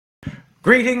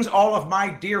Greetings, all of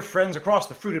my dear friends across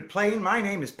the fruited plain. My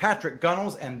name is Patrick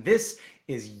Gunnels, and this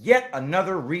is yet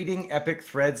another Reading Epic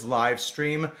Threads live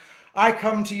stream. I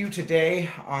come to you today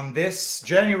on this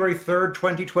January 3rd,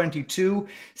 2022,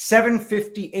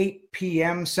 7:58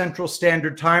 p.m. Central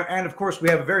Standard Time. And of course, we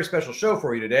have a very special show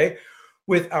for you today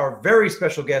with our very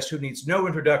special guest who needs no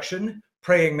introduction,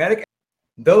 Praying Medic.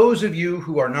 Those of you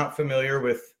who are not familiar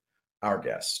with our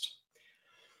guest,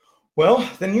 well,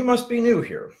 then you must be new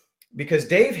here. Because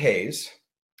Dave Hayes,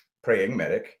 Praying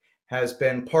Medic, has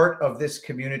been part of this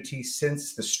community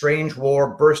since the strange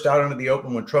war burst out into the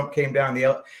open when Trump came down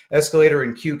the escalator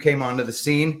and Q came onto the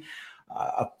scene.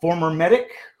 A former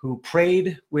medic who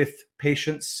prayed with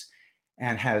patients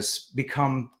and has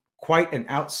become quite an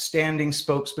outstanding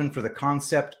spokesman for the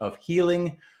concept of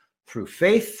healing through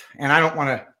faith. And I don't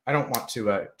want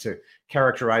to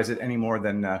characterize it any more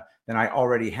than I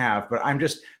already have, but I'm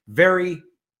just very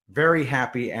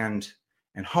happy and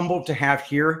humbled to have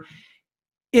here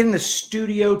in the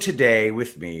studio today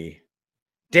with me,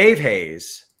 Dave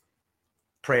Hayes,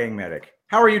 Praying Medic.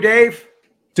 How are you, Dave?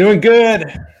 Doing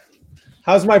good.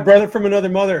 How's my brother from another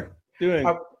mother doing?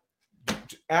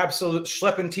 Absolute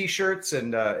schlepping t-shirts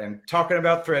and talking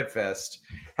about Threadfest.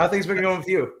 How things been going with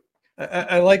you?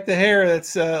 I like the hair.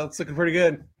 That's it's looking pretty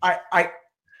good.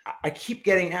 I keep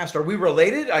getting asked, are we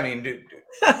related? I mean,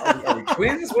 are we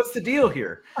twins? What's the deal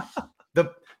here?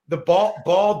 The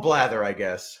bald blather, I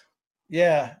guess.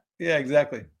 Yeah,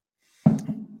 exactly.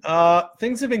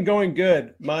 Things have been going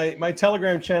good. My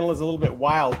Telegram channel is a little bit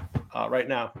wild right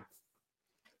now.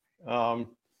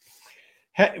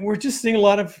 We're just seeing a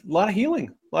lot of healing,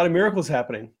 a lot of miracles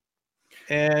happening.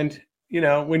 And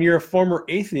when you're a former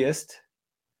atheist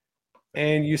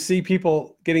and you see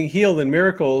people getting healed in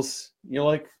miracles, you're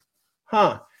like,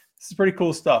 this is pretty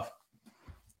cool stuff.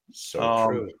 So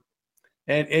true.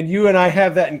 And you and I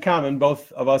have that in common.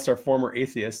 Both of us are former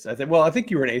atheists. I think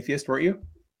you were an atheist, weren't you?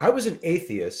 I was an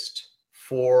atheist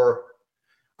from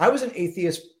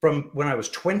when I was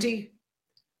 20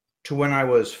 to when I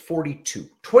was 42.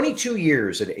 22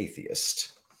 years an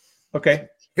atheist. Okay.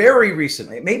 Very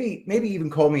recently. Maybe even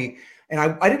call me, and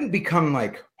I didn't become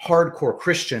like hardcore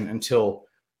Christian until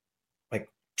like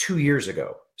 2 years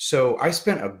ago. So I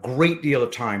spent a great deal of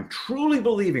time truly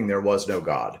believing there was no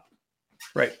God.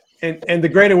 Right. And the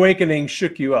Great Awakening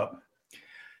shook you up.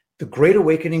 The Great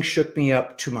Awakening shook me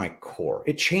up to my core.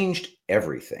 It changed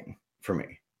everything for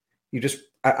me.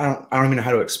 I don't even know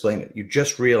how to explain it. You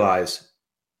just realize,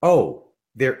 oh,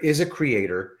 there is a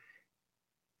creator,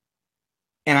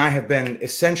 and I have been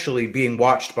essentially being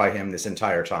watched by him this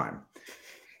entire time.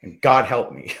 And God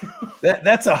help me.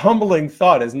 That's a humbling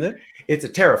thought, isn't it? It's a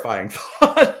terrifying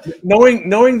thought.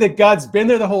 Knowing that God's been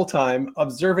there the whole time,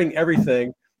 observing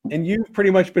everything, and you've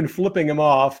pretty much been flipping him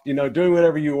off, doing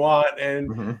whatever you want,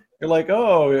 and you're like,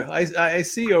 oh, I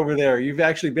see over there. You've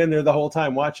actually been there the whole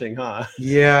time watching, huh?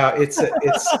 Yeah,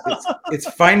 it's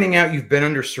finding out you've been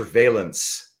under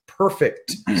surveillance,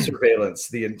 perfect surveillance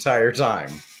the entire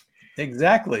time.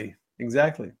 Exactly.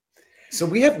 So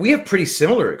we have pretty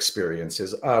similar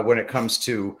experiences when it comes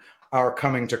to our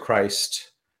coming to Christ.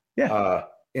 Yeah.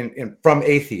 From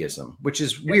atheism, which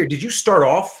is weird. Did you start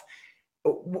off?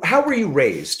 How were you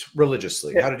raised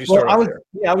religiously? How did you start off there?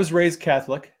 Yeah, I was raised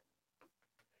Catholic.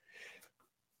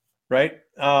 Right.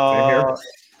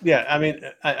 Yeah. I mean,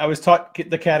 I was taught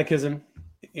the catechism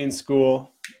in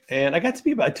school, and I got to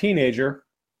be about a teenager,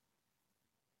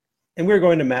 and we were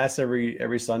going to mass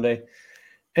every Sunday,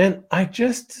 and I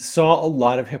just saw a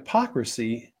lot of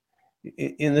hypocrisy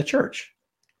in the church.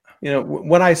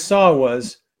 What I saw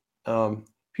was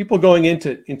people going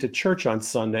into church on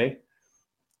Sunday,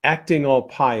 acting all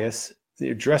pious,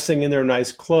 dressing in their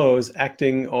nice clothes,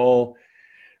 acting all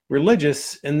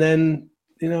religious, and then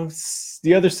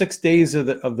the other 6 days of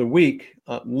the week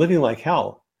living like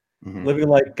hell, living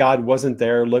like God wasn't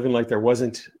there, living like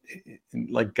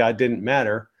like God didn't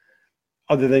matter,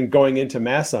 other than going into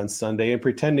mass on Sunday and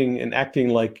pretending and acting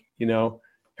like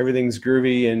everything's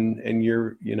groovy and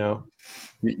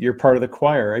you're part of the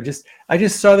choir. I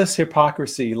just saw this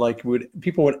hypocrisy. Like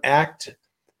people would act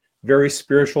very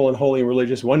spiritual and holy and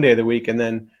religious one day of the week, and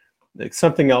then like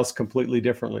something else completely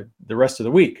differently the rest of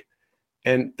the week.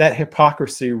 And that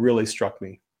hypocrisy really struck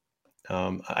me.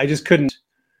 I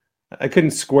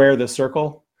couldn't square the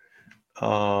circle.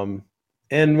 And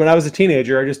when I was a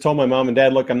teenager, I just told my mom and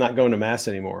dad, look, I'm not going to mass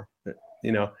anymore.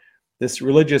 This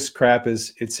religious crap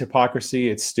it's hypocrisy.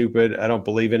 It's stupid. I don't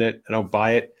believe in it. I don't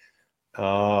buy it.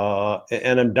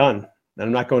 And I'm done.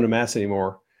 I'm not going to mass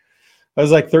anymore. I was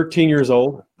like 13 years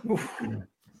old.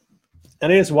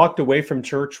 And I just walked away from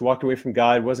church, walked away from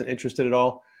God, wasn't interested at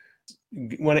all.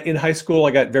 When in high school,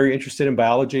 I got very interested in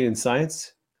biology and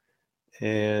science,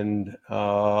 and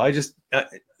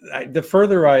the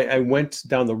further I went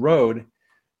down the road,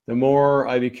 the more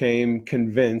I became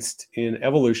convinced in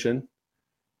evolution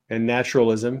and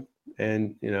naturalism,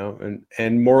 and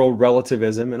and moral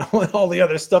relativism, and all the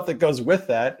other stuff that goes with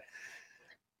that.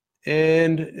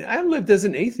 And I lived as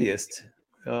an atheist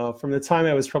from the time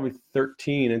I was probably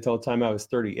 13 until the time I was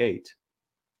 38.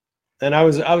 And I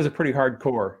was a pretty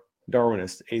hardcore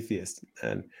Darwinist atheist.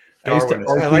 And I used to Darwinist.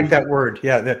 I argue, like that word.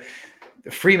 Yeah, the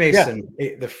Freemason,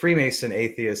 the Freemason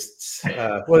atheists.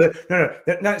 No,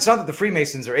 it's not that the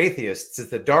Freemasons are atheists.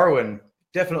 It's that Darwin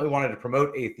definitely wanted to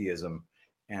promote atheism,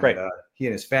 and Right. He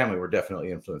and his family were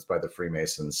definitely influenced by the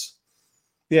Freemasons.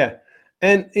 Yeah.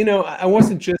 And, I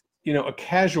wasn't just, a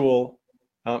casual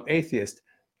atheist.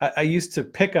 I used to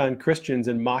pick on Christians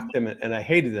and mock them, and I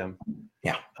hated them.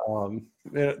 Yeah. I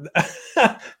mean,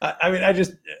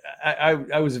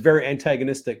 I was very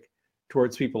antagonistic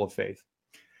towards people of faith.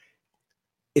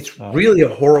 It's really a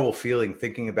horrible feeling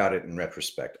thinking about it in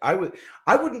retrospect. I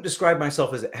wouldn't describe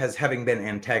myself as having been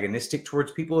antagonistic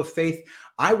towards people of faith.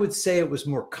 I would say it was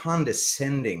more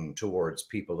condescending towards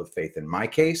people of faith in my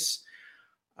case.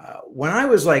 When I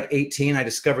was like 18, I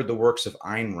discovered the works of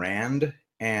Ayn Rand,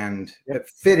 and it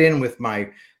fit in with my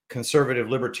conservative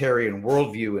libertarian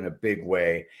worldview in a big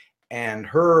way. And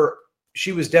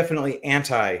she was definitely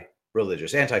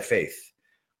anti-religious, anti-faith.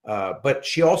 But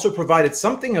she also provided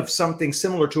something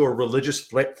similar to a religious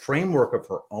framework of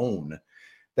her own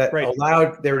that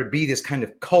allowed there to be this kind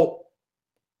of cult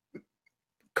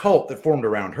that formed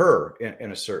around her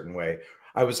in a certain way.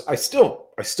 I still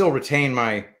retain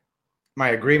my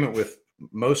agreement with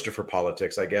most of her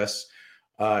politics, I guess.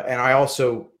 And I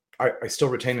still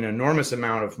retain an enormous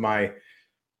amount of my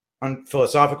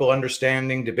philosophical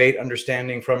understanding, debate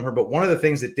understanding from her. But one of the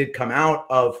things that did come out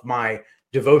of my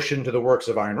devotion to the works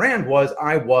of Ayn Rand was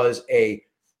I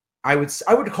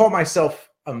would call myself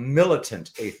a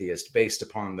militant atheist based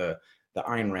upon the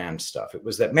Ayn Rand stuff. It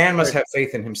was that man must have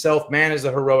faith in himself. Man is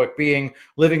a heroic being.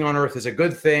 Living on earth is a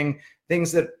good thing.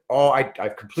 Things that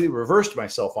I've completely reversed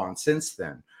myself on since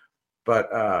then.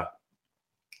 But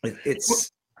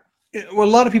it's what a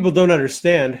lot of people don't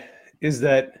understand is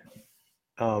that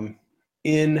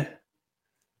in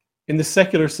the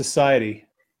secular society,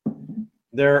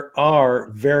 there are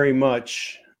very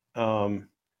much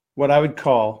what I would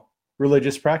call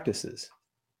religious practices,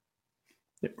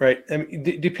 right? I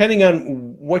mean, depending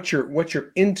on what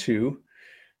you're into,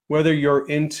 whether you're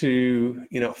into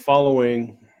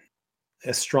following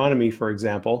astronomy, for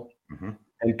example,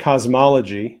 and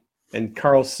cosmology, and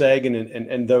Carl Sagan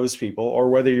and those people, or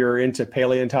whether you're into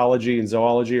paleontology and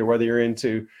zoology, or whether you're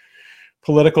into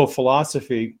political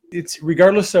philosophy, it's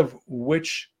regardless of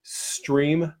which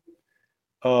stream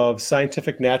of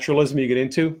scientific naturalism you get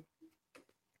into,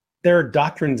 there are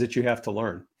doctrines that you have to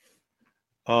learn.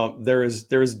 There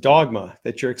is dogma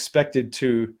that you're expected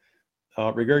to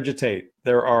regurgitate.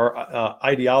 There are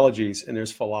ideologies, and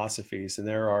there's philosophies, and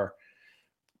there are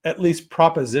at least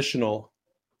propositional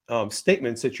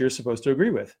statements that you're supposed to agree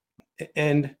with.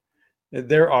 And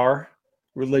there are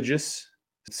religious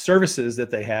services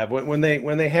that they have when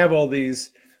they have all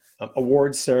these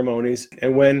awards ceremonies,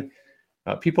 and when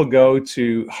people go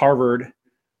to Harvard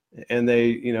and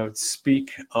they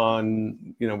speak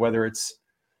on whether it's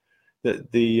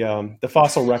the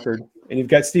fossil record, and you've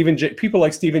got people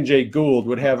like Stephen Jay Gould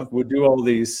would do all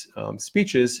these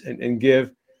speeches and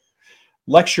give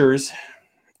lectures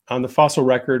on the fossil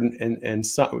record and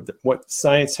what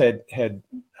science had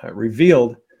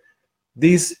revealed.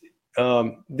 These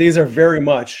are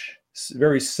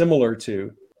very similar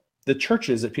to the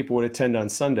churches that people would attend on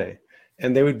Sunday,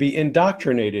 and they would be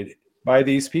indoctrinated by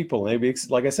these people. And they'd be,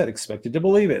 like I said, expected to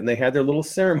believe it, and they had their little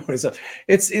ceremonies.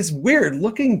 It's weird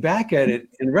looking back at it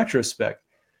in retrospect.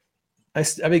 I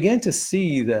began to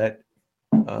see that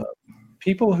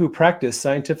people who practice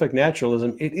scientific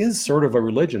naturalism, it is sort of a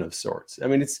religion of sorts. I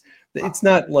mean, it's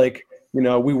not like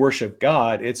we worship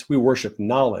God; it's we worship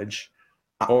knowledge.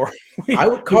 Or I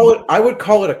would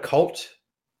call it a cult.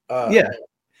 Yeah.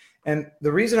 And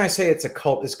the reason I say it's a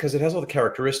cult is because it has all the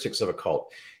characteristics of a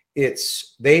cult.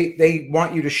 It's they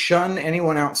want you to shun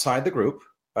anyone outside the group.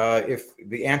 If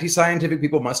the anti-scientific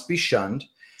people must be shunned.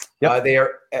 Yep.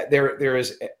 There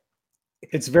is.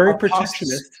 It's very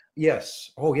protectionist.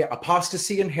 Yes. Oh yeah.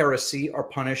 Apostasy and heresy are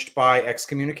punished by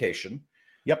excommunication.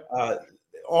 Yep.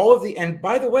 And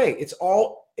by the way, it's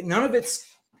all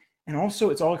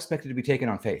expected to be taken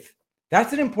on faith.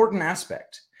 That's an important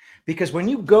aspect, because when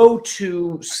you go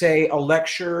to, say, a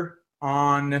lecture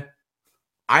on,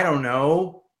 I don't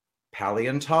know,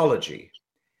 paleontology,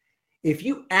 if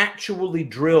you actually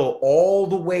drill all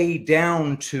the way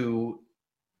down to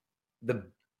the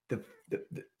the,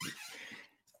 the,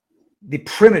 the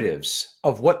primitives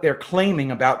of what they're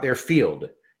claiming about their field,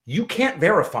 you can't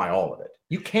verify all of it.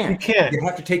 You can't. You can't. You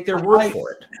have to take their word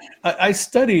for it. I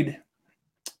studied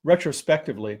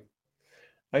retrospectively.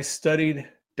 I studied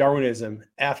Darwinism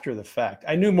after the fact.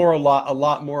 I knew a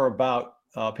lot more about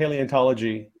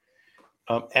paleontology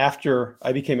after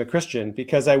I became a Christian,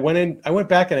 because I went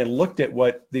back and I looked at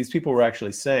what these people were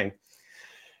actually saying.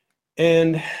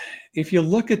 And if you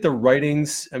look at the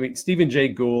writings, I mean, Stephen Jay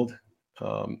Gould,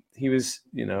 he was,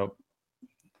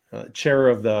 chair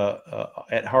of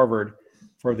at Harvard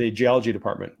for the geology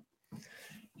department.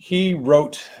 He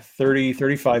wrote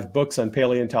 35 books on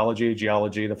paleontology,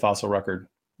 geology, the fossil record.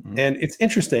 Mm-hmm. And it's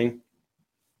interesting,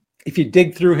 if you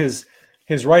dig through his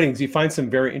writings, you find some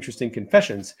very interesting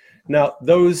confessions. Now,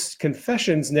 those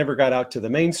confessions never got out to the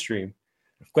mainstream,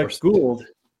 but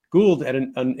Gould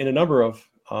in a number of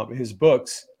his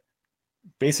books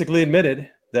basically admitted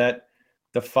that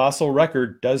the fossil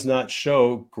record does not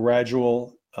show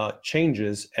gradual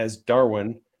changes as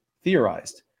Darwin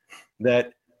theorized,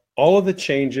 that all of the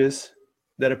changes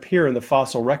that appear in the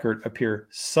fossil record appear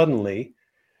suddenly,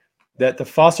 that the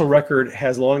fossil record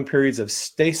has long periods of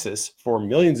stasis for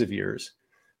millions of years.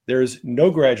 There's no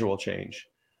gradual change,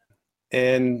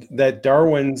 and that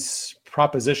Darwin's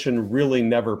proposition really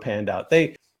never panned out.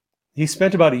 He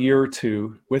spent about a year or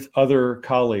two with other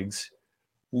colleagues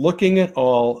looking at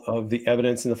all of the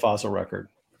evidence in the fossil record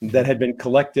that had been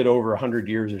collected over 100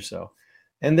 years or so.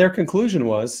 And their conclusion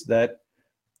was that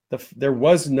there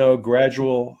was no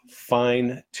gradual,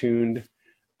 fine-tuned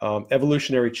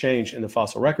evolutionary change in the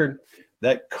fossil record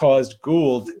that caused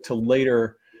Gould to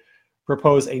later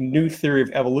propose a new theory of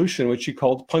evolution, which he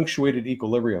called punctuated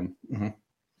equilibrium, mm-hmm.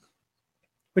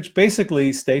 which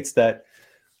basically states that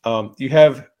you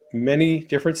have many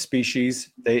different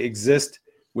species. They exist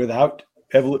without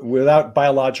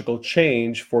biological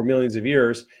change for millions of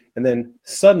years, and then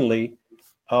suddenly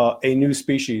a new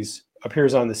species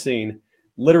appears on the scene.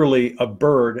 Literally, a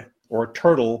bird or a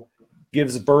turtle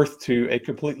gives birth to a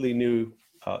completely new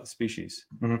species.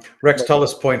 Mm-hmm. Rex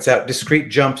Tullis points out discrete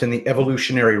jumps in the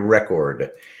evolutionary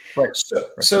record. Right.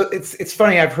 So it's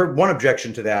funny. I've heard one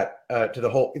objection to that, to the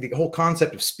whole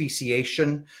concept of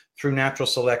speciation through natural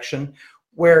selection,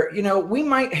 where we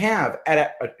might have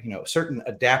certain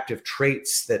adaptive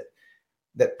traits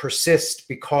that persist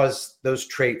because those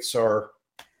traits are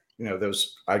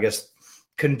those, I guess,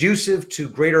 conducive to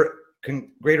greater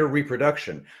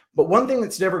reproduction. But one thing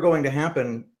that's never going to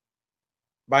happen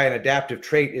by an adaptive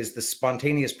trait is the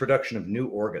spontaneous production of new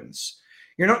organs.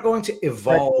 You're not going to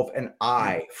evolve an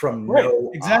eye from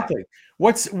no exactly. eye.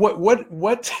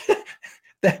 What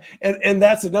and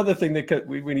that's another thing that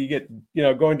when you get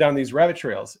going down these rabbit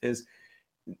trails, is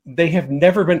they have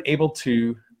never been able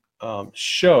to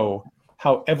show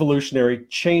how evolutionary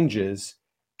changes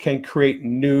can create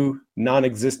new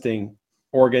non-existing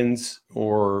organs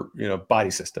or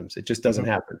body systems. It just doesn't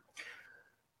happen.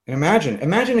 And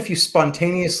imagine if you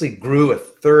spontaneously grew a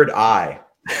third eye.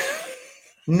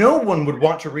 No one would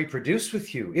want to reproduce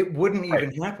with you. It wouldn't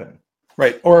even happen.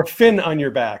 Right. Or a fin on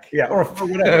your back. Yeah. Or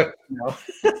whatever.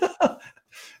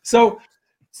 So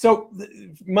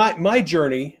my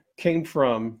journey came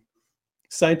from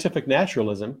scientific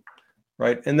naturalism,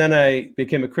 right? And then I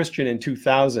became a Christian in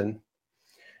 2000.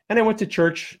 And I went to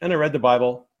church and I read the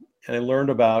Bible and I learned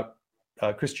about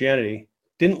Christianity.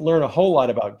 Didn't learn a whole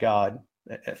lot about God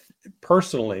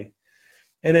personally.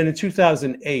 And then in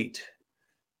 2008,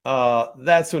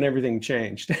 that's when everything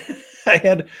changed. I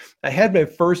had my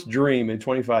first dream in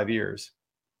 25 years.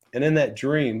 And in that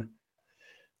dream,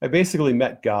 I basically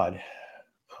met God.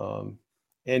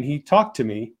 And he talked to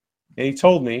me and he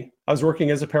told me, I was working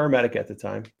as a paramedic at the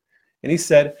time. And he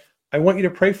said, I want you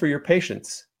to pray for your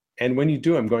patients. And when you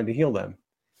do, I'm going to heal them.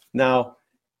 Now,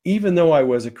 even though I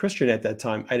was a Christian at that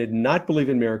time, I did not believe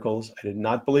in miracles. I did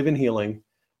not believe in healing.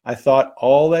 I thought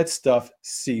all that stuff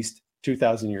ceased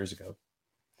 2,000 years ago.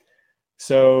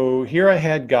 So here I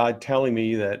had God telling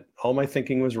me that all my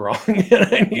thinking was wrong and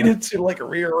I needed to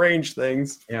rearrange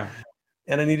things. Yeah.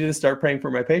 And I needed to start praying for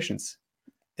my patients.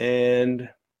 And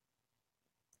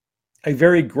I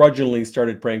very grudgingly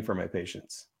started praying for my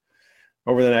patients.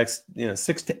 Over the next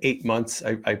 6 to 8 months,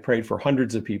 I prayed for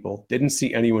hundreds of people, didn't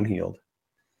see anyone healed.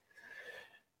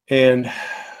 And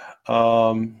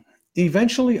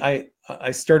eventually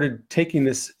I started taking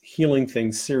this healing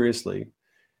thing seriously,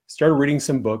 started reading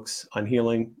some books on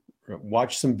healing,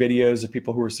 watched some videos of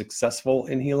people who were successful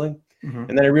in healing. Mm-hmm.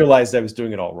 And then I realized I was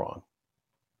doing it all wrong.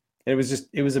 And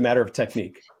it was a matter of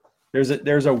technique.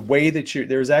 there's a way that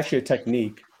there's actually a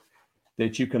technique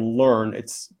that you can learn.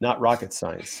 It's not rocket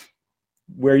science,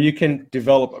 where you can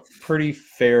develop a pretty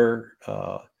fair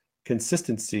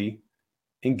consistency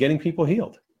in getting people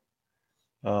healed.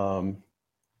 Once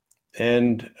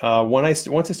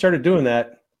I started doing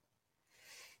that,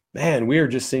 man, we are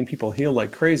just seeing people heal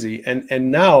like crazy.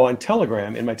 And now on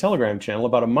Telegram, in my Telegram channel,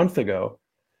 about a month ago,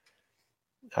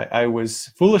 I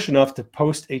was foolish enough to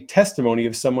post a testimony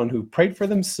of someone who prayed for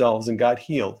themselves and got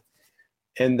healed.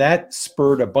 And that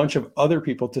spurred a bunch of other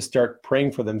people to start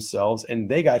praying for themselves, and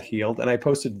they got healed. And I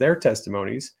posted their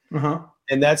testimonies.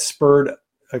 And that spurred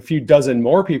a few dozen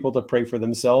more people to pray for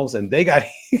themselves, and they got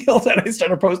healed. And I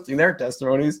started posting their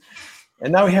testimonies.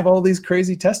 And now we have all these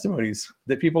crazy testimonies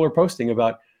that people are posting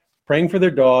about praying for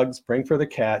their dogs, praying for the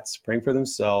cats, praying for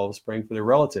themselves, praying for their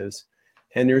relatives.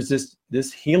 And there's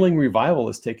this healing revival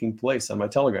is taking place on my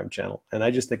Telegram channel. And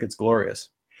I just think it's glorious.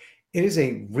 It is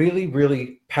a really,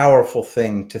 really powerful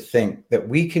thing to think that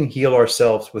we can heal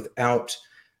ourselves without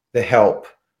the help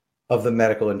of the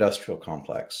medical industrial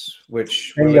complex,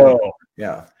 which Bingo. Really,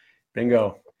 yeah.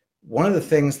 Bingo. One of the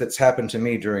things that's happened to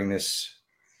me during this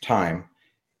time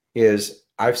is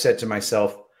I've said to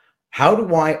myself, how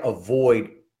do I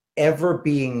avoid ever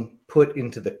being put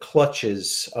into the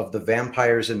clutches of the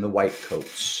vampires in the white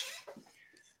coats?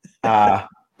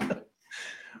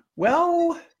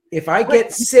 Well, if I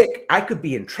get sick, I could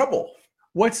be in trouble.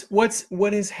 What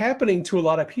is happening to a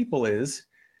lot of people is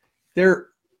they're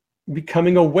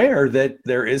becoming aware that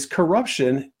there is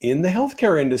corruption in the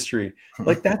healthcare industry.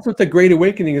 Like, that's what the Great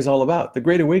Awakening is all about. The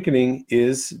Great Awakening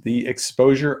is the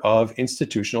exposure of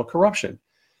institutional corruption.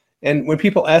 And when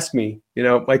people ask me,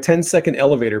 my 10-second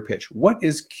elevator pitch, what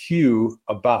is Q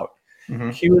about?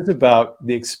 Q is about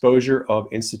the exposure of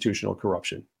institutional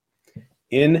corruption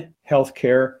in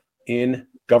healthcare, in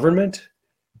government,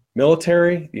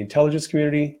 military, the intelligence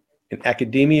community, in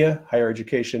academia, higher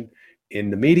education, in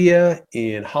the media,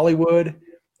 in Hollywood,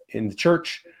 in the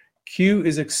church. Q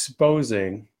is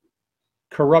exposing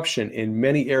corruption in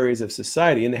many areas of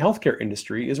society, and the healthcare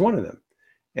industry is one of them.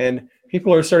 And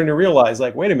people are starting to realize,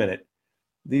 like, wait a minute,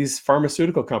 these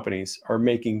pharmaceutical companies are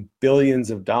making billions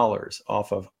of dollars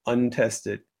off of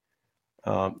untested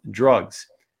drugs.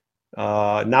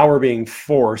 Now we're being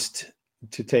forced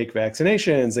to take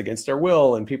vaccinations against our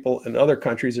will, and people in other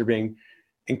countries are being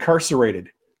incarcerated.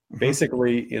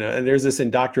 Basically, and there's this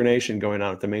indoctrination going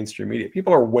on with the mainstream media.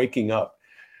 People are waking up.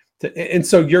 And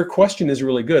so your question is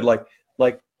really good. Like,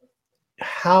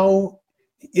 how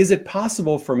is it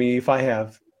possible for me, if I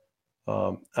have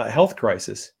a health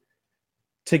crisis,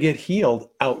 to get healed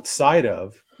outside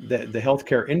of the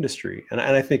healthcare industry? And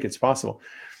I think it's possible.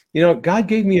 God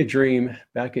gave me a dream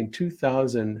back in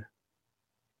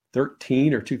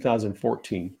 2013 or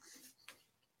 2014.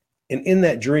 And in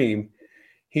that dream,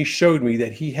 he showed me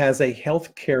that he has a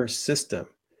healthcare system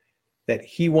that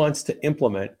he wants to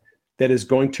implement that is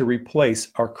going to replace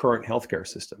our current healthcare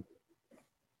system.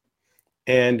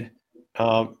 And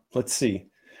let's see,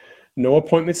 no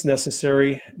appointments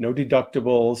necessary, no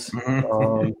deductibles,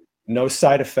 no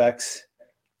side effects.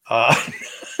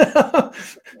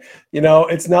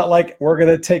 It's not like we're going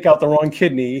to take out the wrong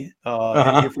kidney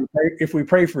if we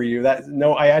pray for you. That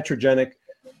no iatrogenic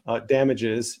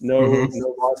damages, no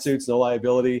lawsuits, no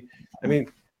liability. I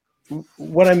mean,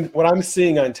 what I'm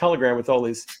seeing on Telegram with all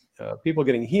these people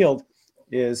getting healed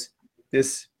is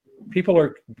this: people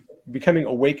are becoming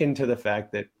awakened to the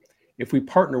fact that if we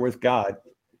partner with God,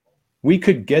 we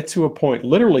could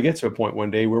literally get to a point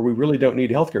one day where we really don't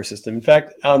need a healthcare system. In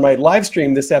fact, on my live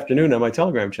stream this afternoon on my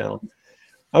Telegram channel,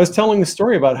 I was telling the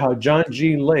story about how John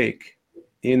G. Lake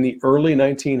in the early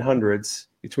 1900s,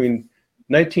 between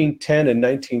 1910 and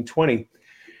 1920,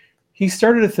 he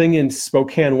started a thing in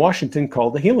Spokane, Washington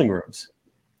called the Healing Rooms.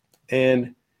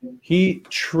 And he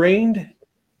trained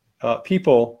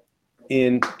people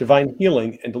in divine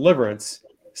healing and deliverance,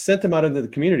 sent them out into the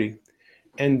community,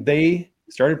 and they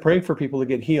started praying for people to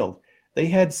get healed. They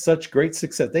had such great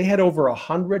success. They had over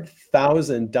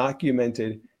 100,000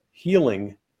 documented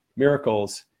healing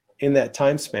miracles in that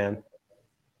time span.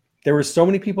 There were so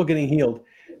many people getting healed,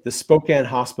 the Spokane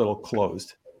hospital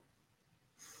closed.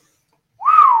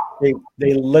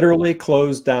 They literally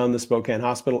closed down the Spokane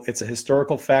hospital. It's a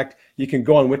historical fact. You can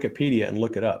go on Wikipedia and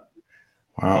look it up.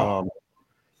 Wow.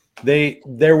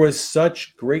 There was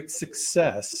such great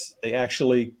success, they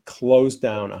actually closed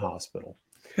down a hospital.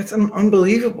 It's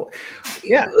unbelievable.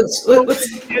 Yeah,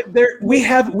 we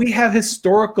have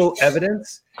historical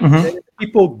evidence that if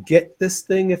people get this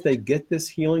thing, if they get this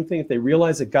healing thing, if they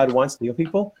realize that God wants to heal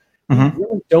people, we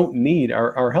really don't need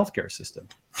our healthcare system.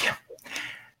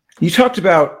 You talked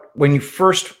about when you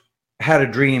first had a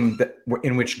dream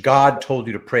in which God told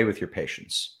you to pray with your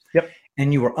patients. Yep.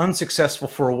 And you were unsuccessful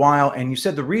for a while. And you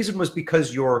said the reason was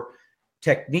because your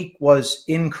technique was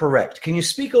incorrect. Can you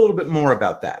speak a little bit more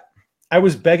about that? I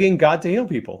was begging God to heal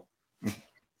people.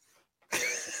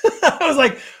 I was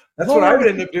like, that's what I would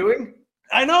end up doing.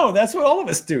 I know. That's what all of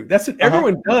us do. That's what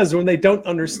everyone does when they don't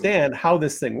understand how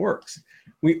this thing works.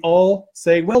 We all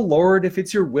say, well, Lord, if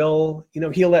it's your will,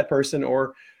 heal that person,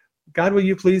 or God, will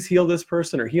you please heal this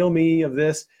person, or heal me of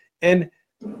this? And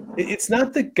it's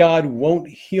not that God won't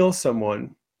heal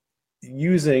someone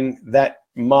using that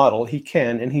model. He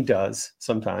can, and he does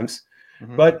sometimes,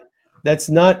 but that's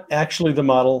not actually the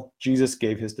model Jesus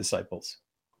gave his disciples.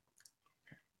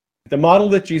 The model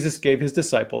that Jesus gave his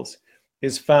disciples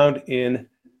is found in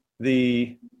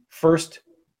the first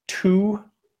 2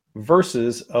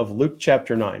 verses of Luke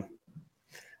chapter 9.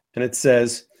 And it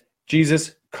says,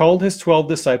 Jesus called his 12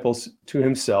 disciples to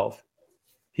himself.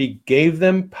 He gave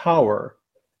them power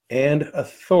and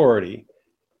authority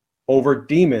over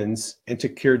demons and to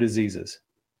cure diseases.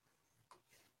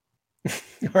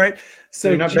 All right. So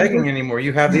you're not begging anymore.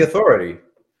 You have the authority.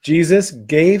 Jesus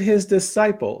gave his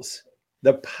disciples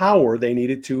the power they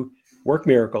needed to work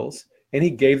miracles, and he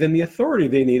gave them the authority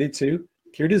they needed to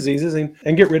cure diseases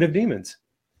and get rid of demons.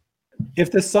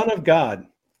 If the Son of God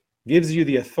gives you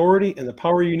the authority and the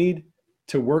power you need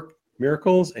to work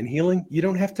miracles and healing, you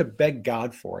don't have to beg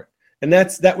God for it. And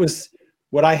that was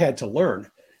what I had to learn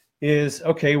is,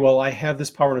 okay, well, I have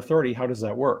this power and authority. How does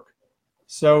that work?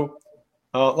 So,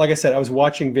 like I said, I was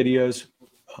watching videos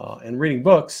and reading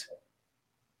books,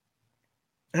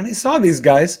 and I saw these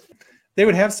guys. They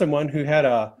would have someone who had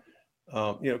a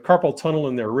carpal tunnel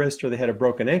in their wrist, or they had a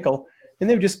broken ankle, and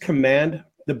they would just command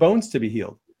the bones to be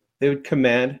healed. They would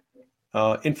command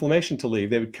inflammation to leave.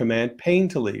 They would command pain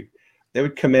to leave. They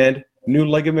would command new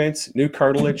ligaments, new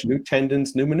cartilage, new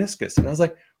tendons, new meniscus. And I was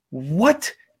like,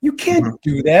 what? You can't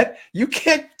do that. You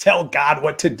can't tell God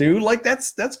what to do. Like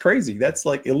that's crazy. That's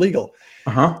like illegal.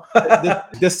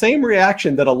 The same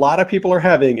reaction that a lot of people are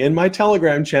having in my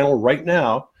Telegram channel right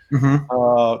now,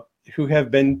 who have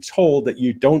been told that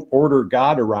you don't order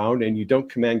God around and you don't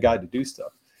command God to do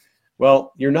stuff.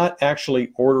 Well, you're not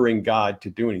actually ordering God to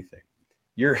do anything.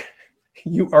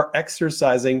 You are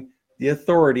exercising the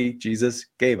authority Jesus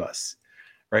gave us,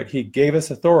 right? He gave us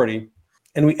authority,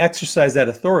 and we exercise that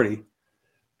authority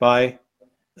by,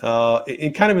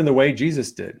 in kind of in the way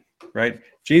Jesus did, right?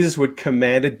 Jesus would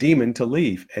command a demon to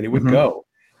leave, and it would go.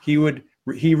 He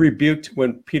rebuked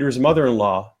when Peter's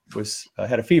mother-in-law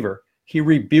had a fever. He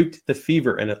rebuked the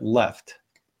fever, and it left.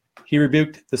 He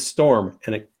rebuked the storm,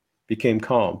 and it became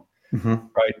calm.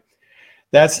 Right?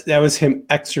 That was him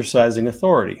exercising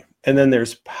authority. And then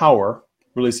there's power,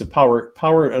 release of power.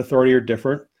 Power and authority are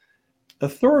different.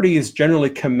 Authority is generally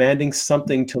commanding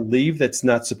something to leave that's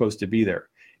not supposed to be there.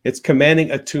 It's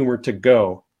commanding a tumor to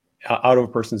go out of a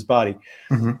person's body.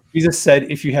 Jesus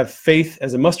said, if you have faith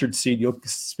as a mustard seed, you'll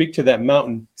speak to that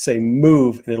mountain, say,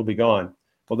 move, and it'll be gone.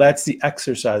 Well, that's the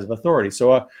exercise of authority.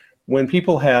 So when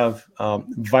people have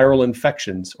viral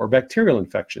infections or bacterial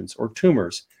infections or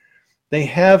tumors, they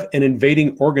have an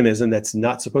invading organism that's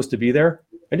not supposed to be there.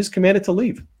 I just command it to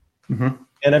leave.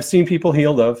 And I've seen people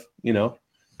healed of,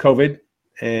 COVID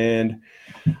and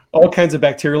all kinds of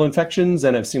bacterial infections.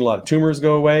 And I've seen a lot of tumors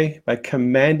go away by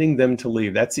commanding them to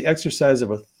leave. That's the exercise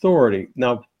of authority.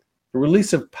 Now, the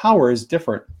release of power is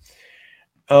different.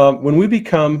 When we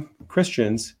become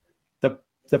Christians,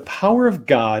 the power of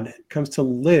God comes to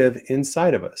live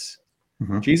inside of us.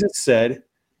 Jesus said,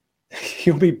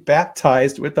 you'll be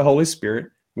baptized with the Holy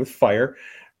Spirit, with fire,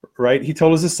 right? He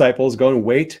told his disciples, go and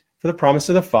wait for the promise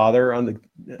of the Father on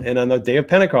the day of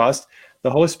Pentecost,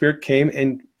 the Holy Spirit came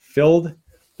and filled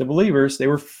the believers. They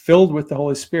were filled with the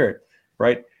Holy Spirit,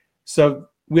 right? So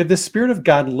we have the Spirit of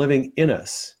God living in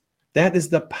us. That is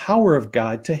the power of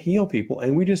God to heal people,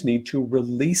 and we just need to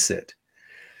release it.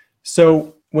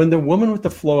 So when the woman with the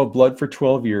flow of blood for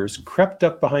 12 years crept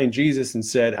up behind Jesus and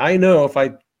said, I know if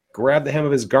I grab the hem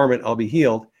of his garment, I'll be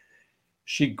healed.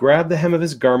 She grabbed the hem of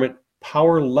his garment,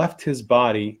 power left his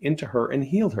body into her and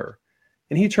healed her.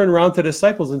 And he turned around to the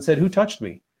disciples and said, who touched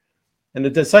me? And the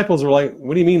disciples were like,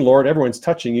 what do you mean, Lord? Everyone's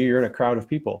touching you. You're in a crowd of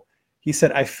people. He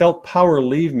said, I felt power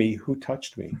leave me. Who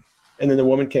touched me? And then the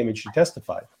woman came and she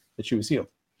testified that she was healed.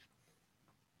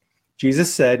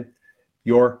 Jesus said,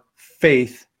 your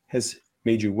faith has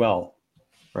made you well,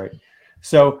 right?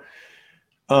 So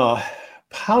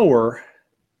power,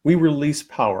 we release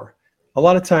power. A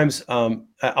lot of times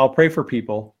I'll pray for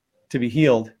people to be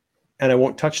healed and I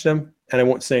won't touch them and I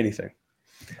won't say anything.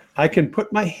 I can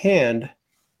put my hand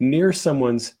near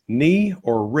someone's knee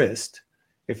or wrist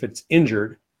if it's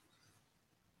injured,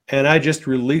 and I just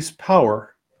release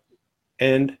power,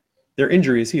 and their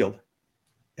injury is healed.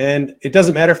 And it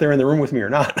doesn't matter if they're in the room with me or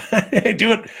not. I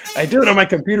do it on my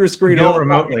computer screen all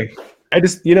remotely.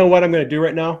 You know what I'm going to do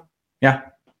right now? Yeah.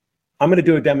 I'm going to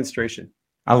do a demonstration.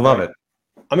 I love it.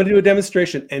 I'm going to do a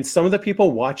demonstration, and some of the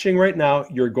people watching right now,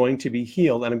 you're going to be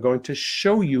healed, and I'm going to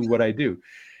show you what I do.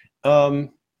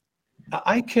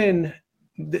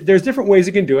 There's different ways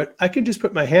you can do it. I can just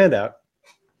put my hand out,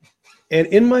 and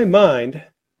in my mind,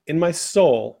 in my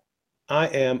soul, I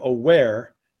am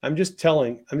aware. I'm just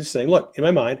saying, look, in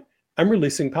my mind, I'm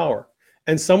releasing power,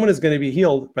 and someone is going to be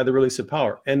healed by the release of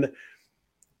power. And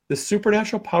the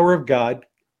supernatural power of God,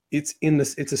 it's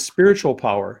a spiritual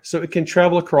power, so it can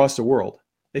travel across the world.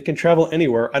 It can travel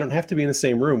anywhere. I don't have to be in the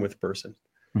same room with the person.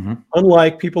 Mm-hmm.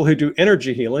 Unlike people who do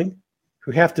energy healing,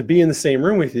 who have to be in the same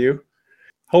room with you,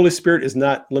 Holy Spirit is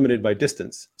not limited by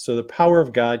distance. So the power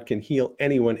of God can heal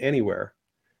anyone, anywhere.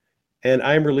 And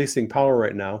I'm releasing power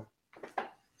right now.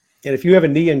 And if you have a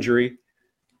knee injury,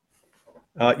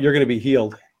 you're going to be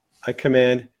healed. I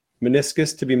command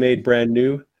meniscus to be made brand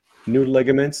new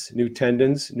ligaments, new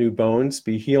tendons, new bones,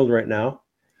 be healed right now.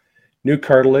 New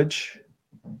cartilage,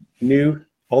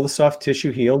 all the soft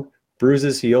tissue healed,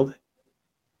 bruises healed.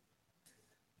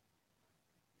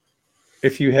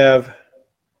 If you have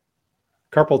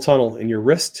carpal tunnel in your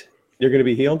wrist, you're going to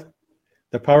be healed.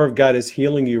 The power of God is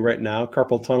healing you right now.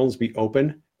 Carpal tunnels be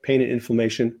open, pain and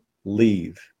inflammation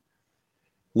leave.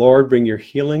 Lord, bring your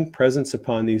healing presence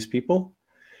upon these people.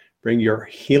 Bring your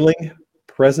healing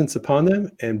presence upon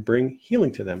them and bring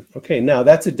healing to them. Okay, now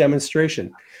that's a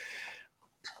demonstration.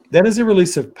 That is a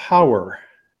release of power,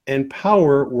 and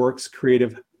power works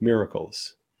creative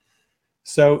miracles.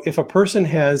 So if a person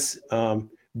has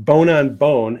bone on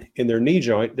bone in their knee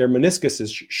joint, their meniscus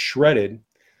is shredded,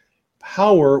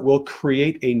 power will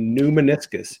create a new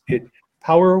meniscus.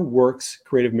 Power works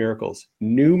creative miracles.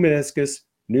 New meniscus,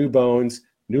 new bones,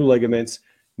 new ligaments,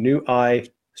 new eye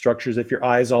structures. If your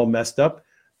eye is all messed up,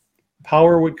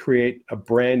 power would create a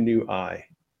brand new eye,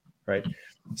 right?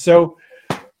 So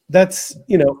that's,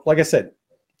 like I said,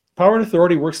 power and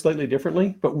authority works slightly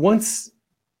differently. But once,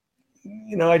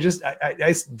 I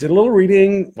did a little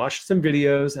reading, watched some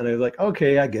videos, and I was like,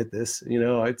 okay, I get this.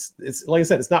 It's like I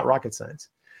said, it's not rocket science.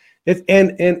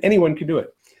 And anyone can do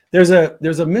it. There's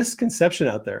a misconception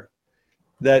out there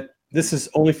that this is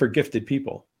only for gifted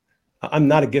people. I'm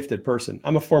not a gifted person.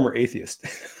 I'm a former atheist.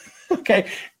 Okay.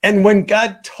 And when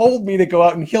God told me to go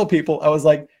out and heal people, I was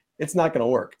like, it's not going to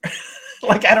work.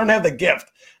 Like, I don't have the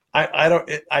gift.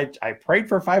 I prayed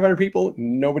for 500 people.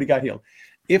 Nobody got healed.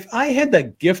 If I had the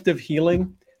gift of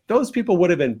healing, those people would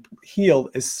have been healed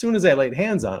as soon as I laid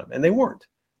hands on them, and they weren't.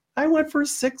 I went for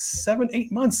 6, 7,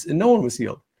 8 months and no one was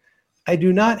healed. I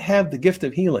do not have the gift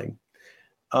of healing.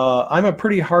 I'm a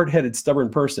pretty hard-headed, stubborn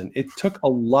person. It took a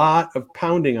lot of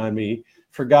pounding on me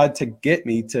for God to get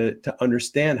me to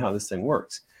understand how this thing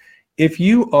works. If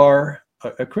you are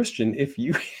a Christian, if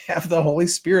you have the Holy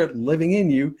Spirit living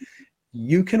in you,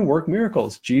 you can work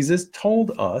miracles. Jesus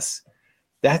told us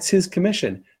that's his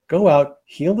commission. Go out,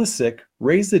 heal the sick,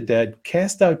 raise the dead,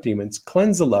 cast out demons,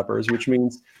 cleanse the lepers, which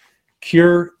means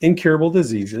cure incurable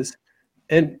diseases,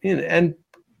 and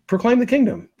proclaim the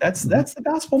kingdom. That's the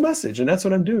gospel message, and that's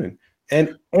what I'm doing.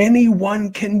 And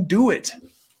anyone can do it.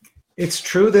 It's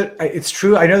true.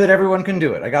 I know that everyone can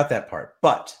do it. I got that part.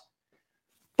 But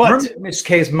Miss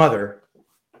K's mother,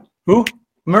 who?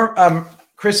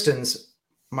 Kristen's,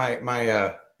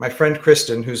 my friend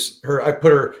Kristen, I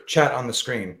put her chat on the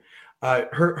screen.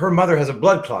 Her mother has a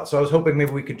blood clot, so I was hoping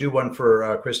maybe we could do one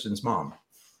for Kristen's mom.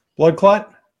 Blood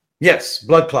clot? Yes,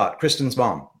 blood clot. Kristen's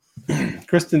mom.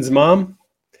 Kristen's mom.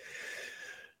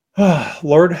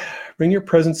 Lord, bring your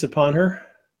presence upon her.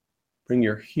 Bring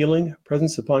your healing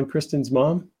presence upon Kristen's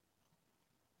mom.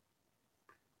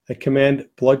 I command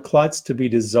blood clots to be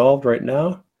dissolved right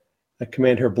now. I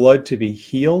command her blood to be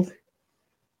healed.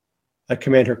 I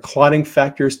command her clotting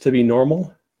factors to be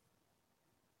normal.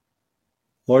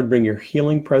 Lord, bring your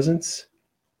healing presence.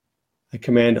 I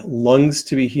command lungs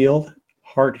to be healed,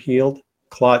 heart healed,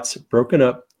 clots broken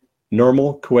up,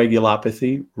 normal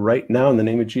coagulopathy right now in the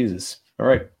name of Jesus. All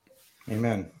right.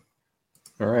 Amen.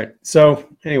 All right. So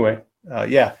anyway,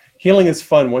 healing is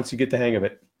fun once you get the hang of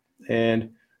it. And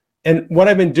what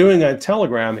I've been doing on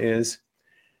Telegram is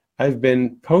I've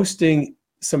been posting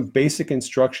some basic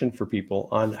instruction for people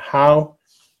on how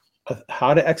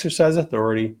to exercise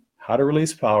authority, how to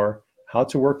release power, how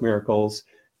to work miracles.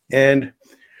 And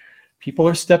people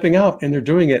are stepping out and they're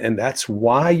doing it. And that's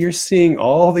why you're seeing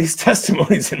all these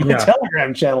testimonies in my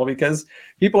Telegram channel, because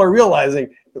people are realizing,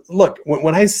 look,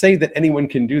 when I say that anyone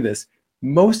can do this,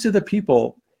 most of the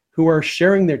people who are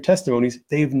sharing their testimonies.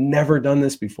 They've never done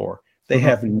this before. They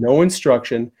have no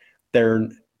instruction. They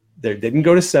didn't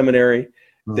go to seminary.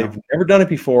 They've never done it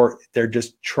before. They're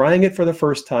just trying it for the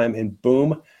first time, and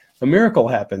boom, a miracle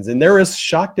happens. And they're as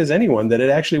shocked as anyone that it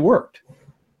actually worked.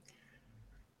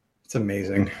 It's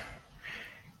amazing.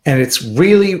 And it's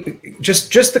really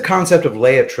just the concept of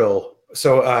Laetrile.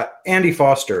 So Andy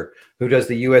Foster, who does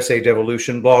the USA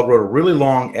Devolution blog, wrote a really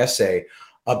long essay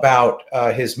about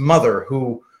his mother,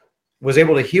 who was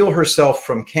able to heal herself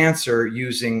from cancer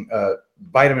using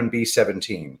vitamin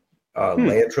B17,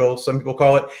 Laetrile, some people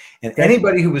call it. And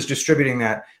anybody who was distributing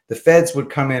that, the feds would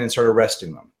come in and start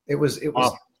arresting them. It was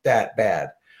that bad.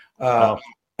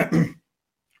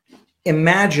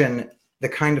 Imagine the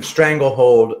kind of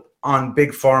stranglehold on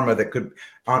big pharma that could,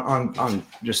 on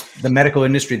just the medical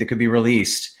industry that could be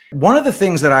released. One of the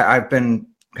things that I've been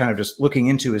kind of just looking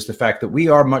into is the fact that we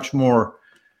are much more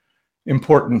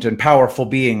important and powerful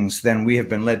beings than we have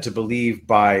been led to believe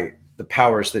by the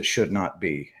powers that should not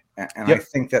be. And I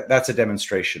think that that's a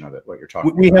demonstration of it, what you're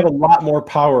talking about. We have a lot more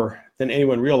power than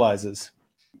anyone realizes.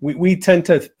 We tend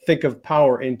to think of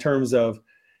power in terms of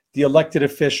the elected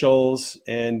officials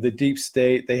and the deep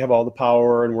state. They have all the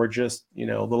power and we're just,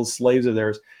 little slaves of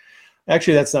theirs.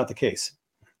 Actually, that's not the case.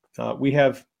 We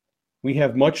have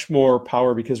much more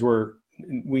power because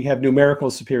we have numerical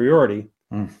superiority.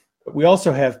 But we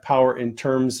also have power in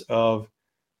terms of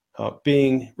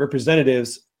being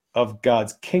representatives of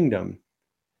God's kingdom,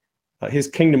 his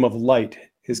kingdom of light,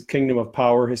 his kingdom of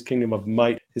power, his kingdom of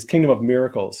might, his kingdom of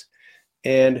miracles.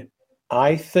 And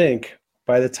I think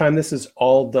by the time this is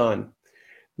all done,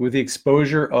 with the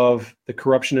exposure of the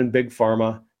corruption in big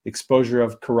pharma, exposure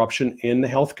of corruption in the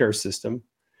healthcare system,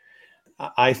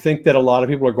 I think that a lot of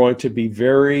people are going to be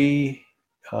very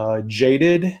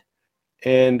jaded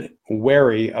and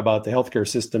wary about the healthcare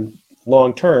system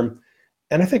long term.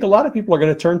 And I think a lot of people are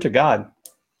going to turn to God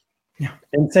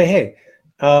and say, hey,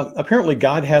 apparently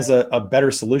God has a better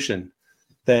solution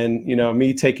than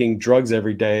me taking drugs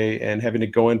every day and having to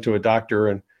go into a doctor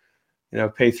and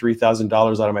pay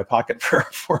 $3,000 out of my pocket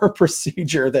for a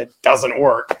procedure that doesn't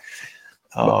work.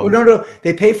 No,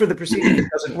 they pay for the procedure that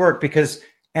doesn't work because,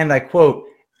 and I quote,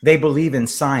 they believe in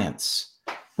science.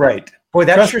 Right. Boy,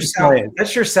 that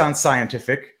sure sounds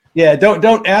scientific. Yeah,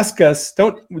 don't ask us.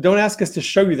 Don't ask us to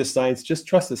show you the science. Just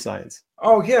trust the science.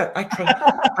 Oh yeah,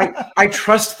 I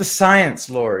trust the science,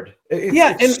 Lord.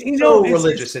 It's so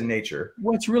religious in nature.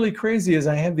 What's really crazy is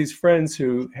I have these friends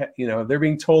who, they're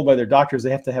being told by their doctors they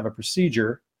have to have a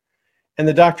procedure, and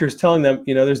the doctor is telling them,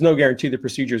 there's no guarantee the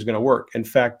procedure is going to work. In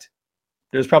fact,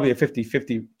 there's probably a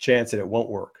 50-50 chance that it won't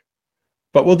work,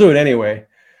 but we'll do it anyway.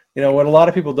 What a lot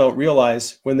of people don't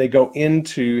realize when they go in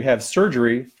to have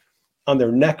surgery on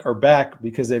their neck or back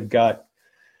because they've got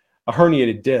a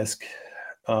herniated disc,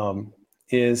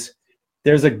 is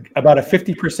there's about a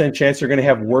 50% chance they're going to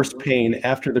have worse pain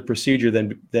after the procedure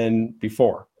than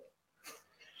before,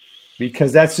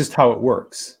 because that's just how it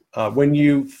works. When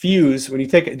you do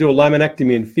a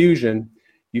laminectomy and fusion,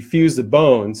 you fuse the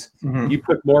bones, you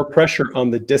put more pressure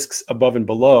on the discs above and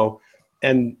below,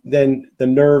 and then the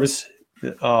nerves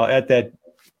at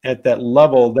that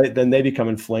level, then they become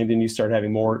inflamed and you start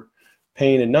having more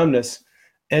pain and numbness.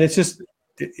 And it's just,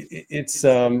 it's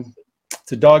a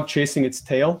dog chasing its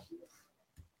tail.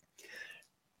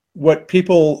 What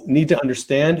people need to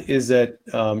understand is that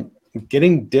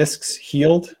getting discs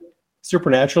healed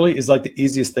supernaturally is like the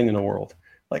easiest thing in the world.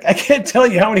 Like, I can't tell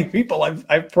you how many people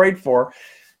I've prayed for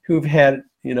who've had,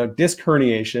 disc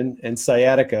herniation and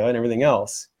sciatica and everything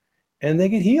else, and they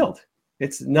get healed.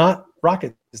 It's not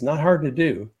rocket. It's not hard to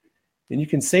do. And you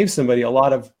can save somebody a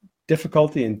lot of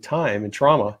difficulty and time and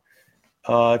trauma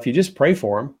if you just pray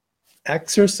for them,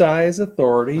 exercise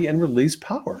authority, and release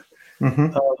power.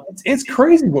 It's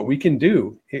crazy what we can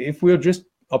do if we'll just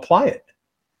apply it.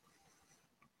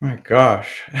 My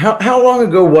gosh. How long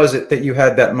ago was it that you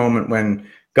had that moment when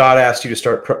God asked you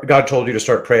to God told you to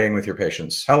start praying with your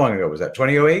patients? How long ago was that?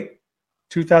 2008?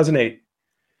 2008.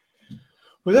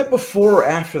 Was that before or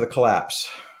after the collapse?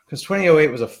 Because 2008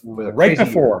 was a right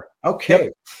before. Year. Okay.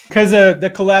 Because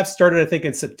the collapse started, I think,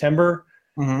 in September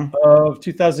of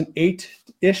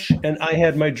 2008-ish, and I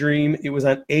had my dream. It was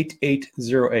on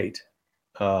 8/8/08,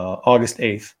 August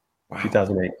 8th,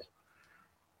 2008.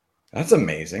 That's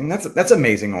amazing. That's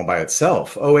amazing all by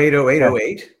itself.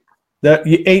 08/08/08. That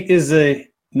 8 is a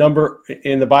number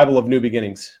in the Bible of new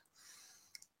beginnings.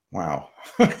 Wow.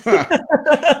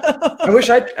 I wish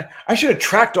I should have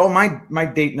tracked all my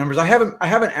date numbers. I haven't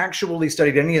actually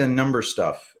studied any of the number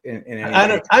stuff in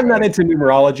any. I'm not into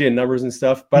numerology and numbers and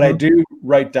stuff, but I Mhm. do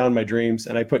write down my dreams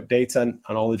and I put dates on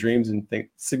all the dreams and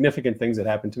significant things that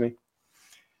happened to me.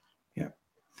 Yeah.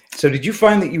 So did you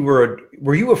find that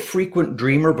were you a frequent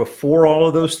dreamer before all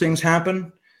of those things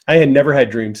happened? I had never had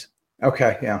dreams.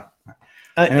 Okay, yeah.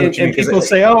 I know what you And mean, 'cause people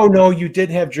say, "Oh no, you did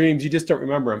have dreams. You just don't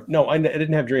remember them." No, I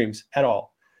didn't have dreams at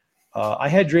all. I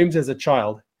had dreams as a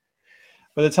child.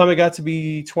 By the time I got to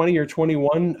be 20 or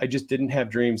 21, I just didn't have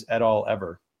dreams at all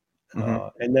ever.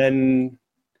 And then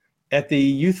at the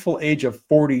youthful age of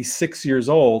 46 years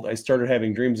old, I started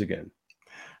having dreams again.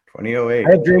 2008.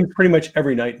 I have dreams pretty much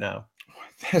every night now.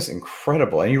 That's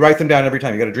incredible. And you write them down every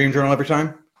time. You got a dream journal every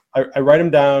time? I write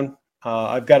them down.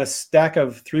 I've got a stack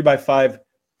of 3x5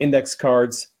 index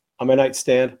cards on my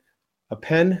nightstand, a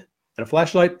pen and a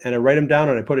flashlight, and I write them down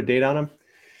and I put a date on them.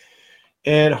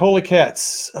 And holy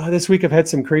cats, this week I've had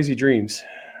some crazy dreams,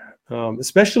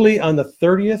 especially on the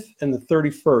 30th and the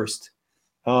 31st,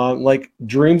 like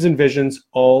dreams and visions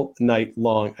all night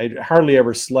long. I hardly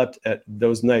ever slept at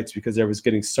those nights because I was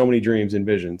getting so many dreams and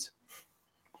visions.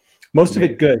 Most of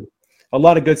it good. A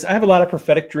lot of good. I have a lot of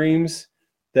prophetic dreams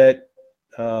that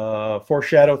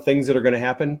foreshadow things that are going to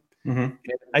happen. Mm-hmm.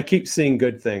 I keep seeing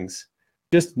good things,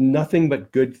 just nothing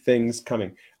but good things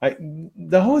coming.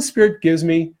 The Holy Spirit gives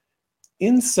me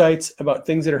insights about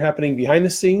things that are happening behind the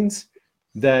scenes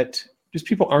that just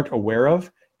people aren't aware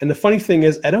of. And the funny thing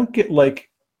is, I don't get like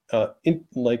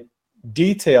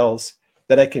details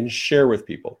that I can share with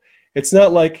people. It's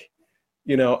not like,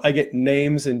 I get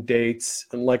names and dates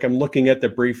and like I'm looking at the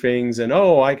briefings and,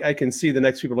 I can see the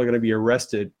next people are going to be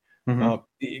arrested,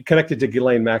 connected to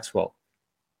Ghislaine Maxwell.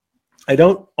 I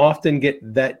don't often get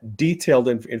that detailed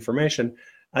information.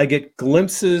 I get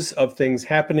glimpses of things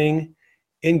happening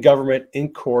in government,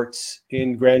 in courts,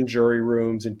 in grand jury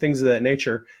rooms, and things of that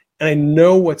nature. And I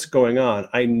know what's going on.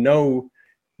 I know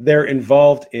they're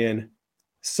involved in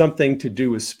something to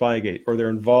do with Spygate, or they're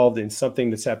involved in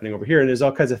something that's happening over here. And there's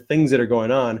all kinds of things that are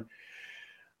going on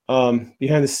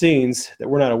behind the scenes that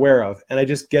we're not aware of. And I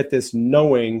just get this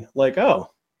knowing like,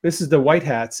 this is the white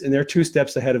hats and they're 2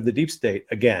 steps ahead of the deep state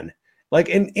again. Like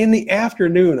in the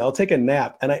afternoon, I'll take a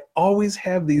nap, and I always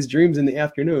have these dreams in the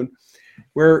afternoon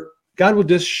where God will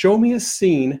just show me a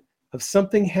scene of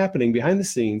something happening behind the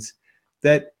scenes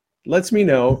that lets me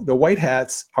know the white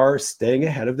hats are staying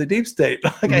ahead of the deep state.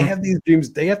 Like I have these dreams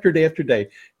day after day after day,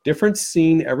 different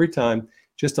scene every time,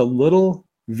 just a little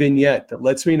vignette that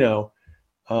lets me know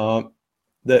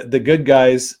the good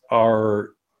guys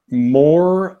are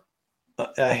more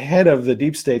ahead of the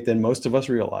deep state than most of us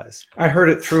realize. I heard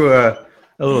it through a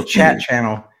little chat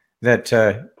channel that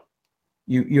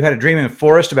you had a dream in the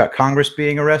forest about Congress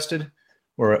being arrested,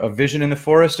 or a vision in the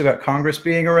forest about Congress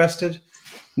being arrested.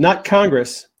 Not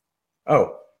Congress.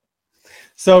 Oh.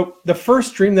 So the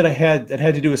first dream that I had that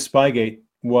had to do with Spygate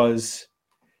was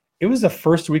the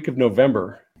first week of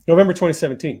November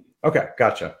 2017. Okay,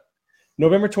 gotcha.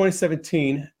 November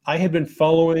 2017, I had been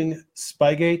following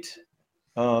Spygate.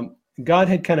 God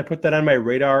had kind of put that on my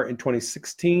radar in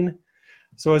 2016.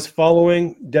 So I was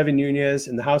following Devin Nunes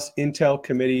and the House Intel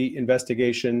Committee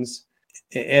investigations.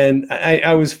 And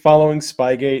I was following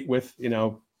Spygate with,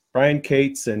 Brian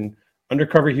Cates and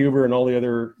Undercover Huber and all the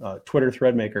other Twitter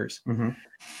thread makers.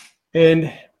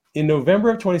 And in November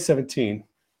of 2017,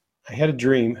 I had a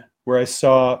dream where I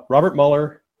saw Robert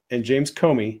Mueller and James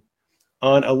Comey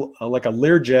on a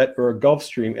Learjet or a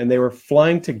Gulfstream, and they were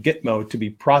flying to Gitmo to be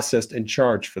processed and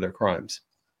charged for their crimes.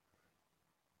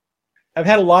 I've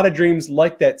had a lot of dreams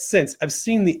like that since. I've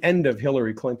seen the end of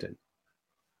Hillary Clinton.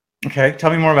 Okay,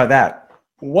 tell me more about that.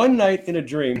 One night in a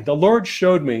dream, the Lord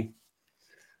showed me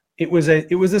it was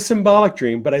a symbolic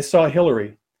dream, but I saw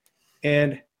Hillary,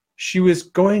 and she was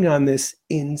going on this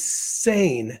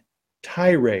insane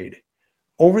tirade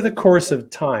over the course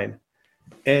of time,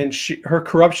 and her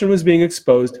corruption was being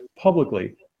exposed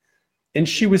publicly, and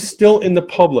she was still in the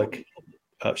public.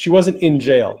 She wasn't in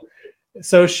jail.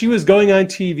 So she was going on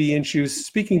TV and she was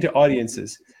speaking to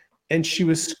audiences, and she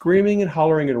was screaming and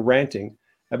hollering and ranting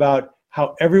about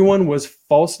how everyone was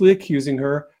falsely accusing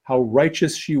her, how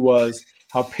righteous she was,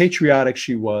 how patriotic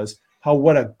she was,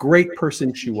 what a great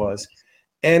person she was.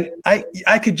 And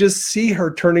I could just see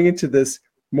her turning into this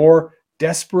more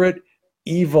desperate,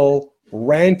 evil,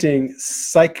 ranting,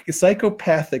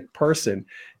 psychopathic person.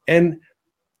 And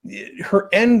her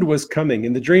end was coming.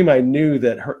 In the dream, I knew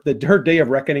that her day of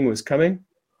reckoning was coming.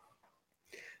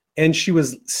 And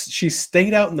she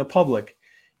stayed out in the public,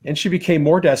 and she became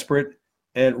more desperate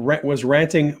and was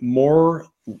ranting more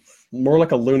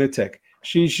like a lunatic.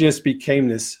 She just became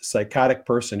this psychotic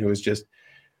person who was just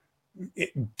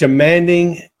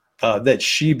demanding that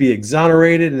she be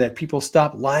exonerated and that people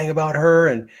stop lying about her.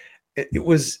 And it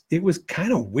was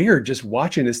kind of weird just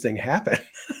watching this thing happen.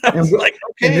 I was like,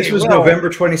 okay, and this was November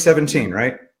 2017,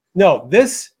 right? No,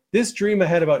 this dream I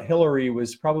had about Hillary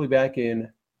was probably back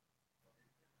in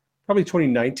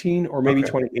 2019 or maybe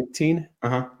 2018.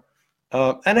 Uh-huh.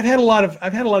 And I've had a lot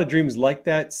of dreams like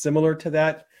that, similar to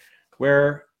that,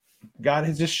 where God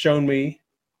has just shown me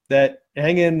that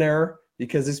hang in there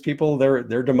because these people,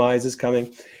 their demise is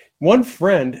coming. One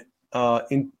friend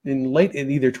in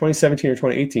either 2017 or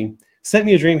 2018 sent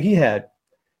me a dream he had.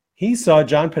 He saw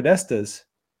John Podesta's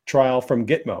trial from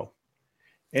Gitmo,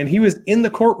 and he was in the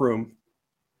courtroom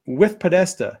with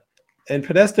Podesta, and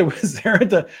Podesta was there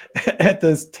at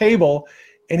this table,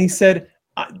 and he said,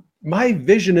 my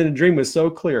vision in a dream was so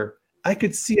clear. I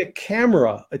could see a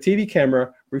TV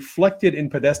camera reflected in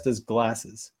Podesta's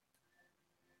glasses.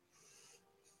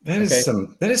 That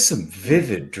is some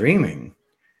vivid dreaming.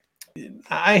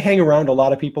 I hang around a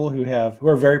lot of people who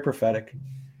are very prophetic,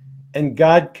 and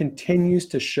God continues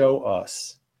to show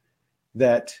us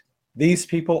that these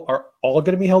people are all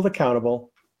going to be held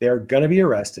accountable. They're going to be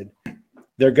arrested.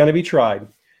 They're going to be tried,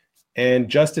 and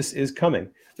justice is coming.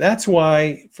 That's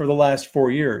why for the last 4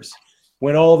 years,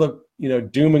 when all the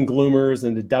doom and gloomers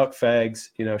and the doubt fags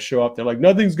show up, they're like,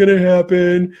 nothing's going to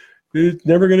happen. It's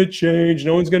never going to change.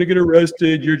 No one's going to get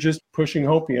arrested. You're just pushing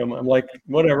hopium. I'm like,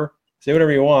 whatever. Say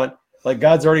whatever you want. Like,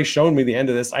 God's already shown me the end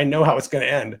of this. I know how it's going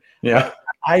to end. Yeah.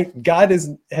 God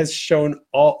has shown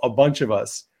a bunch of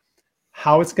us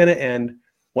how it's going to end.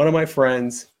 One of my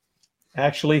friends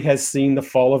actually has seen the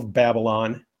fall of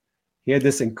Babylon. He had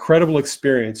this incredible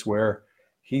experience where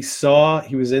he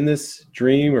was in this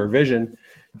dream or vision,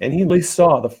 and he really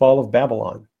saw the fall of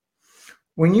Babylon.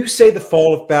 When you say the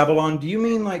fall of Babylon, do you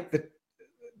mean like the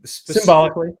specific,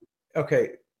 symbolically? Okay,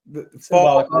 the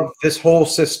fall of this whole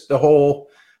system, the whole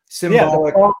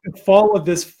symbolic. Yeah, the fall of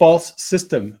this false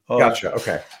system. Gotcha.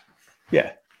 Okay.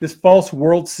 Yeah, this false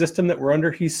world system that we're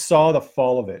under. He saw the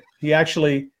fall of it. He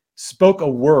actually spoke a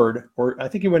word, or I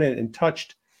think he went in and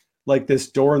touched like this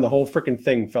door, and the whole freaking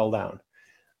thing fell down.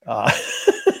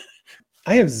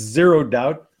 I have zero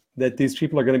doubt that these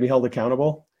people are going to be held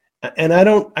accountable. And I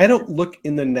don't look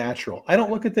in the natural. I don't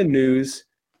look at the news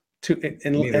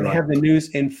and have the news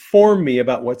inform me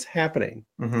about what's happening.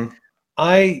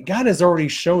 Mm-hmm. God has already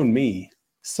shown me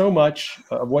so much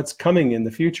of what's coming in the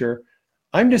future.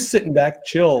 I'm just sitting back,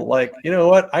 chill, like, you know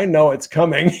what? I know it's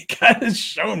coming. God has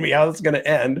shown me how it's going to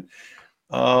end.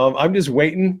 I'm just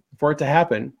waiting for it to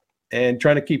happen and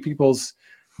trying to keep people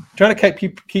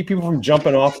from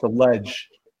jumping off the ledge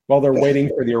while they're waiting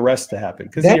for the arrest to happen,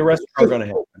 because the arrests are going to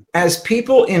happen. As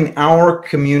people in our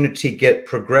community get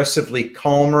progressively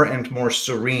calmer and more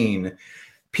serene,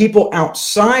 people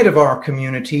outside of our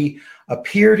community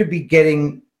appear to be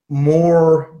getting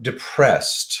more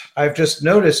depressed. I've just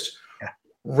noticed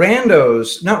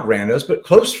not randos, but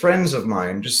close friends of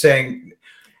mine just saying,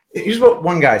 here's what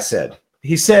one guy said.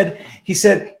 He said,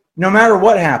 no matter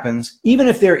what happens, even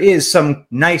if there is some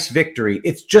nice victory,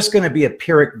 it's just going to be a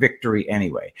Pyrrhic victory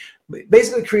anyway.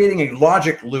 Basically creating a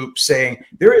logic loop saying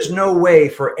there is no way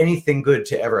for anything good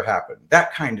to ever happen.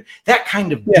 That kind of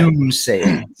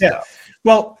doomsaying. Yeah.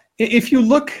 Well, if you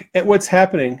look at what's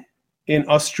happening in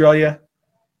Australia,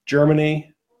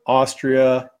 Germany,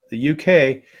 Austria, the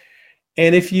UK,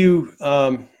 and if you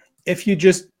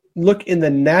just look in the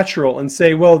natural and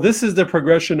say, well, this is the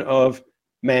progression of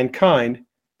mankind,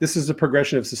 this is the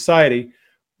progression of society,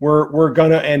 we're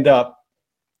going to end up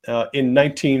in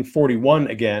 1941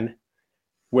 again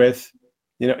with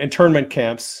internment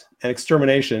camps and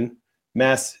extermination,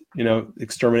 mass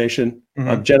extermination,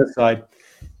 Mm-hmm. genocide,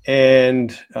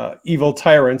 and evil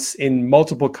tyrants in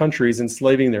multiple countries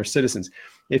enslaving their citizens.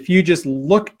 If you just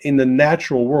look in the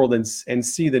natural world and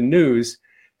see the news,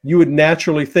 you would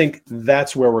naturally think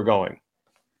that's where we're going.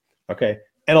 Okay,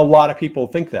 and a lot of people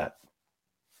think that.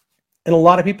 And a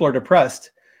lot of people are depressed,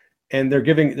 and they're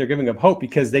giving up hope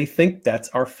because they think that's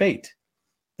our fate.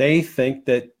 They think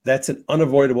that that's an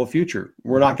unavoidable future.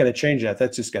 We're not going to change that.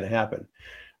 That's just going to happen.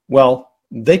 Well,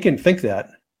 they can think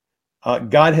that.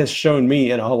 God has shown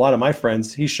me and a lot of my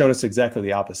friends, he's shown us exactly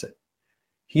the opposite.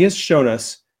 He has shown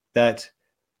us that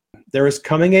there is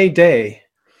coming a day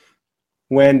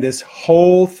when this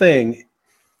whole thing,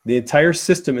 the entire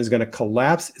system is going to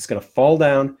collapse. It's going to fall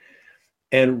down.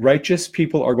 And righteous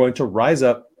people are going to rise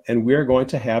up, and we're going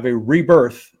to have a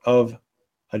rebirth of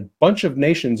a bunch of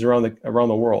nations around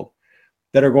the world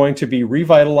that are going to be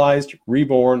revitalized,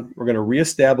 reborn. We're going to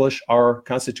reestablish our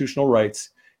constitutional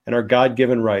rights and our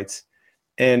God-given rights.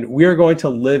 And we're going to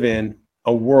live in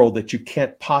a world that you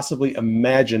can't possibly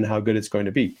imagine how good it's going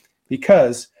to be.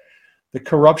 Because the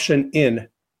corruption in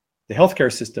the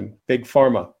healthcare system, big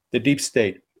pharma, the deep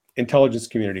state, intelligence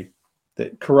community, the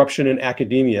corruption in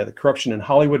academia, the corruption in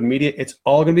Hollywood media, it's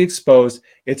all going to be exposed.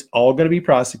 It's all going to be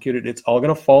prosecuted. It's all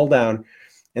going to fall down.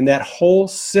 And that whole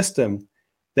system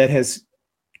that has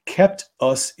kept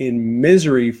us in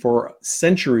misery for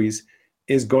centuries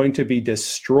is going to be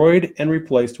destroyed and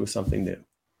replaced with something new.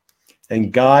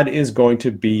 And God is going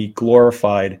to be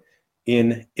glorified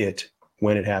in it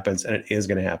when it happens, and it is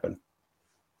going to happen.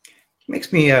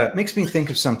 Makes me think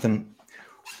of something.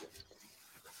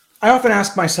 I often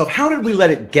ask myself, how did we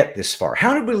let it get this far?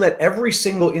 How did we let every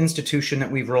single institution that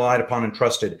we've relied upon and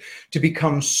trusted to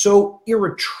become so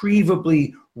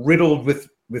irretrievably riddled with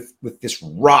this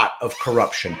rot of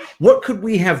corruption? What could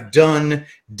we have done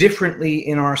differently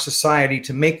in our society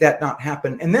to make that not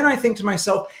happen? And then I think to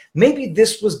myself, maybe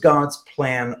this was God's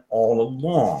plan all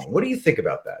along. What do you think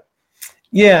about that?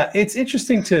 Yeah, it's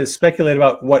interesting to speculate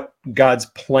about what God's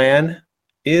plan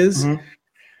is. Mm-hmm.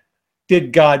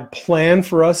 Did God plan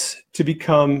for us to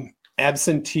become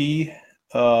absentee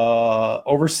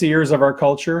overseers of our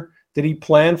culture? Did he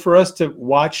plan for us to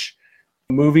watch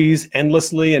movies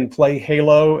endlessly and play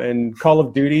Halo and Call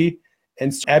of Duty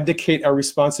and abdicate our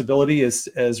responsibility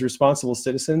as responsible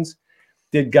citizens?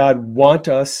 Did God want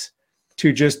us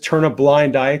to just turn a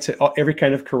blind eye to every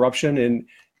kind of corruption in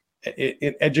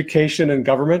education and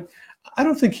government? I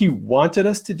don't think he wanted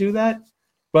us to do that,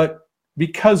 but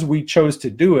because we chose to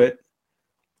do it,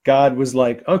 God was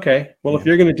like, okay, well, if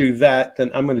you're going to do that,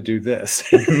 then I'm going to do this.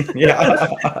 Yeah.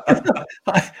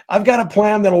 I've got a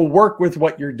plan that'll work with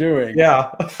what you're doing.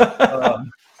 Yeah.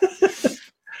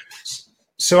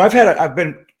 So I've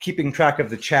been keeping track of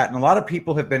the chat, and a lot of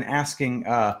people have been asking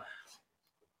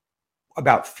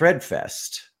about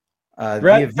Threadfest.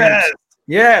 Threadfest.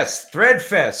 Yes,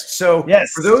 Threadfest. So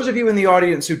yes. For those of you in the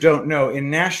audience who don't know,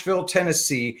 in Nashville,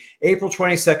 Tennessee, April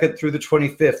 22nd through the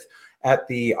 25th, at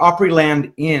the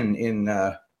Opryland Inn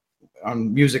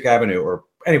on Music Avenue, or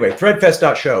anyway,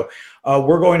 threadfest.show,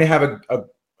 we're going to have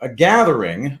a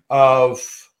gathering of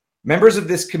members of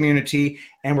this community,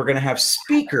 and we're going to have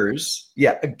speakers.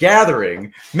 Yeah, a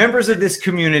gathering, members of this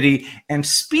community and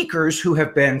speakers who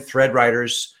have been thread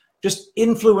writers, just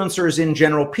influencers in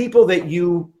general, people that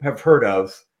you have heard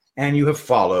of and you have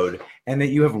followed and that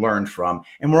you have learned from.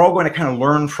 And we're all going to kind of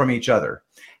learn from each other.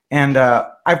 And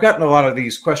I've gotten a lot of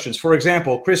these questions. For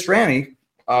example, Chris Ranney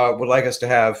would like us to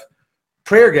have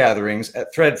prayer gatherings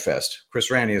at Threadfest.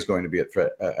 Chris Ranney is going to be at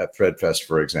Threadfest,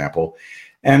 for example.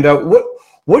 And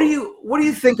what do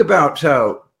you think about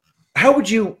how would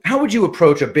you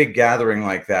approach a big gathering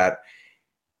like that?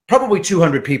 Probably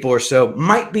 200 people or so,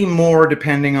 might be more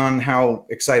depending on how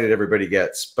excited everybody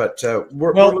gets. But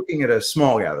we're looking at a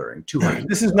small gathering, 200.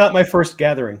 This is not my first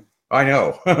gathering. I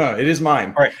know. It is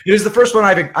mine. All right. It is the first one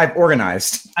I've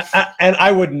organized. And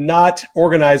I would not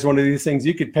organize one of these things.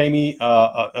 You could pay me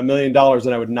 $1 million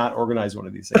and I would not organize one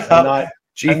of these things. I'm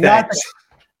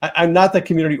not the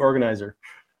community organizer.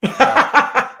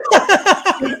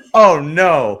 Oh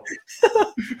no.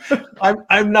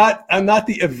 I'm not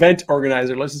the event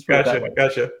organizer. Let's just put it that way.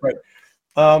 Gotcha. Right.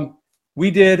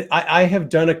 I have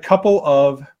done a couple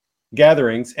of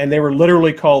gatherings, and they were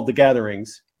literally called the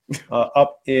gatherings.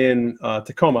 Up in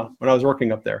Tacoma when I was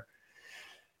working up there.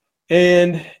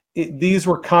 And these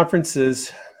were conferences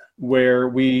where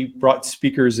we brought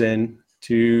speakers in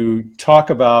to talk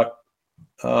about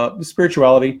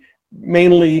spirituality,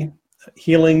 mainly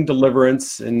healing,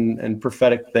 deliverance, and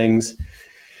prophetic things.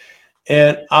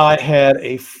 And I had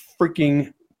a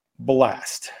freaking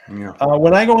blast. Yeah.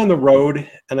 When I go on the road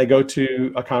and I go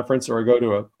to a conference or I go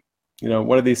to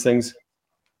one of these things,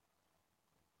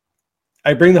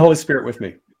 I bring the Holy Spirit with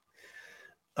me.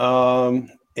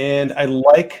 And I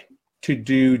like to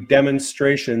do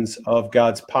demonstrations of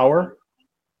God's power.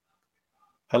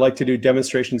 I like to do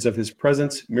demonstrations of his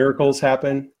presence. Miracles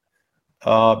happen.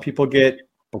 People get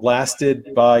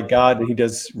blasted by God, and he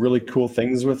does really cool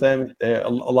things with them. A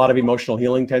lot of emotional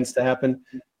healing tends to happen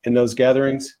in those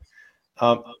gatherings.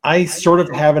 I sort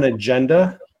of have an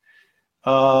agenda.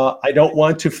 I don't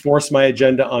want to force my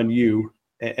agenda on you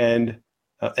and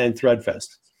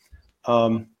Threadfest.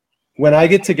 When I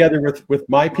get together with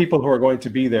my people who are going to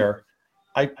be there,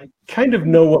 I kind of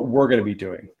know what we're going to be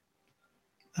doing.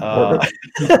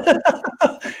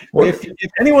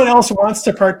 If anyone else wants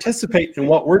to participate in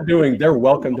what we're doing, they're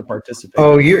welcome to participate.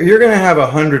 Oh, you're going to have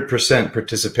 100%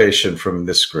 participation from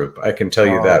this group. I can tell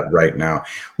you that right now.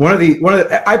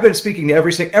 I've been speaking to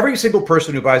every single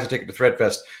person who buys a ticket to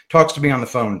Threadfest talks to me on the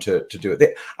phone to do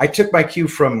it. I took my cue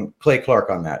from Clay Clark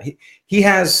on that. He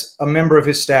has a member of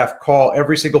his staff call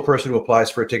every single person who applies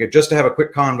for a ticket just to have a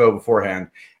quick convo beforehand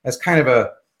as kind of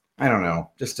a, I don't know,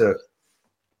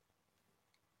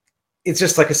 it's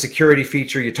just like a security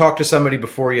feature. You talk to somebody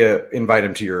before you invite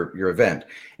them to your event.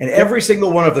 And every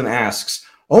single one of them asks,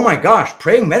 oh my gosh,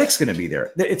 Praying Medic's going to be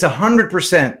there. It's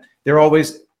 100%. They're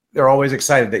always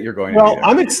excited that you're going to be there. Well,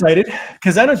 I'm excited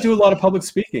because I don't do a lot of public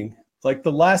speaking. Like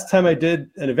the last time I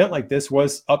did an event like this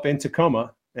was up in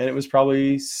Tacoma, and it was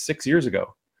probably 6 years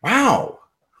ago. Wow.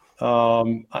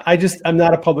 I'm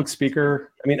not a public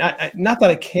speaker. I mean, not that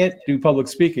I can't do public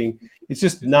speaking. It's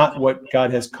just not what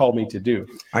God has called me to do.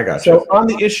 I got you. So on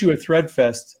the issue of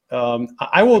Threadfest,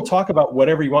 I will talk about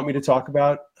whatever you want me to talk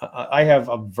about. I have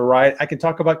a variety. I can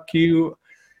talk about Q.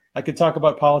 I can talk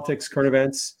about politics, current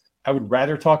events. I would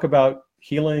rather talk about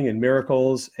healing and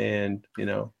miracles and,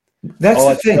 that's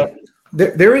the thing.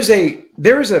 There is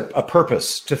a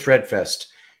purpose to Threadfest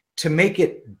to make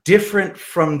it different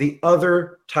from the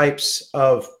other types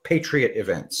of patriot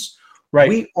events. Right.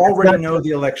 We already know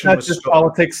the election not was just stolen.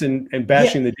 politics and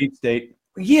bashing the deep state.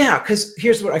 Yeah, because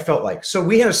here's what I felt like. So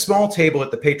we had a small table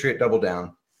at the Patriot Double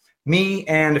Down. Me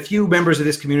and a few members of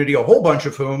this community, a whole bunch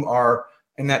of whom are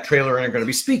in that trailer and are going to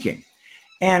be speaking.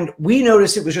 And we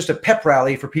noticed it was just a pep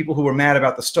rally for people who were mad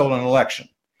about the stolen election.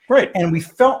 Right. And we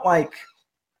felt like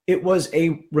it was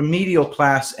a remedial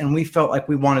class, and we felt like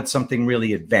we wanted something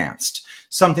really advanced,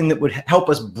 something that would help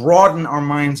us broaden our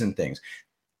minds and things.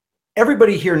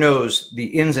 Everybody here knows the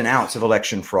ins and outs of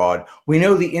election fraud. We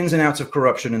know the ins and outs of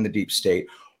corruption in the deep state.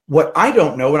 What I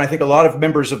don't know, and I think a lot of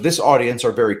members of this audience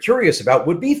are very curious about,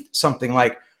 would be something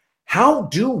like, how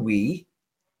do we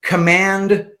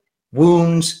command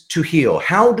wounds to heal?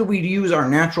 How do we use our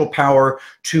natural power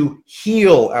to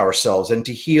heal ourselves and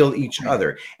to heal each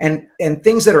other? And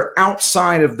things that are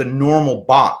outside of the normal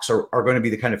box are going to be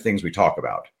the kind of things we talk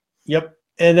about. Yep.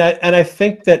 And I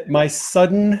think that my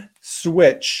sudden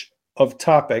switch of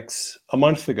topics a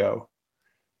month ago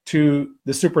to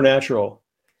the supernatural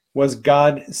was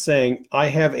God saying, I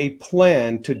have a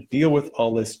plan to deal with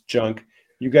all this junk.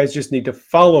 You guys just need to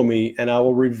follow me and I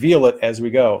will reveal it as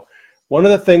we go. One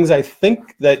of the things I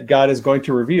think that God is going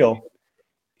to reveal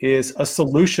is a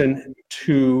solution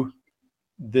to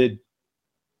the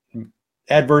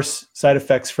adverse side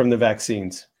effects from the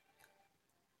vaccines.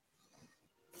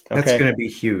 Okay. That's going to be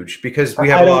huge because we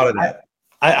have a lot of that.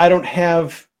 I don't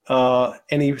have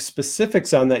any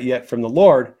specifics on that yet from the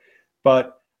Lord,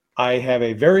 but I have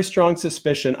a very strong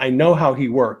suspicion. I know how he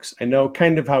works. I know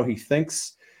kind of how he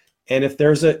thinks. And if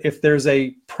there's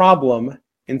a problem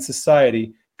in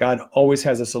society, God always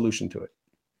has a solution to it.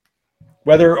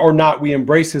 Whether or not we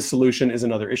embrace his solution is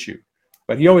another issue,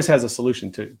 but he always has a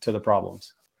solution to the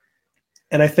problems.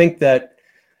 And I think that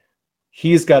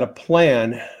he's got a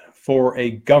plan for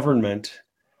a government,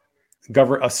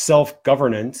 a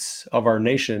self-governance of our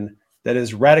nation that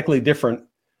is radically different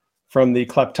from the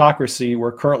kleptocracy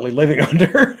we're currently living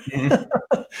under.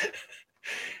 Mm-hmm.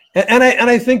 and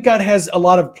I think God has a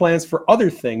lot of plans for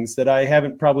other things that I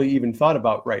haven't probably even thought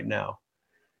about right now.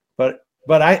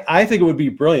 But I think it would be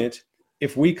brilliant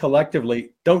if we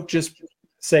collectively don't just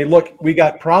say, look, we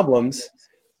got problems.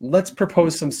 Let's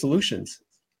propose some solutions.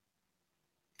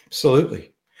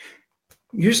 Absolutely.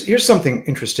 Here's something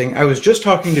interesting. I was just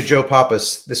talking to Joe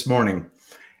Pappas this morning,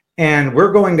 and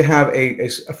we're going to have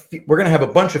a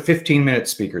bunch of 15-minute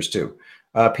speakers too.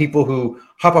 People who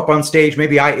hop up on stage.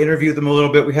 Maybe I interview them a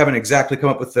little bit. We haven't exactly come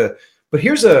up with but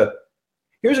here's an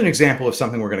example of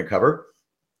something we're going to cover: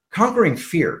 conquering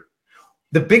fear.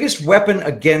 The biggest weapon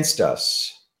against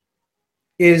us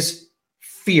is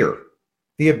fear.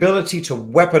 The ability to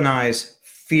weaponize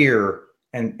fear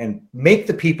and make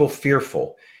the people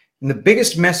fearful. And the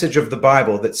biggest message of the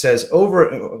Bible that says one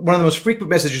of the most frequent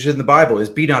messages in the Bible is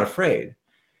be not afraid.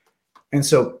 And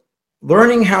so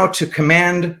learning how to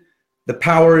command the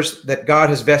powers that God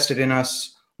has vested in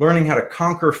us, learning how to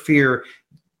conquer fear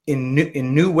in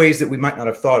new ways that we might not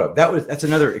have thought of. That's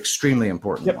another extremely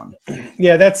important one.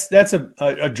 Yeah, that's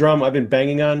a drum I've been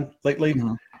banging on lately.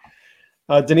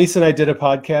 Mm-hmm. Denise and I did a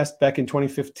podcast back in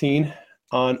 2015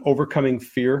 on overcoming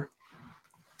fear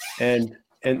and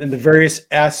the various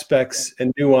aspects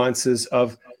and nuances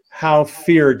of how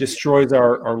fear destroys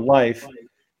our life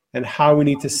and how we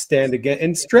need to stand against,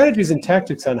 and strategies and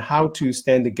tactics on how to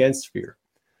stand against fear,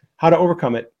 how to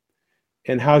overcome it,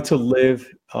 and how to live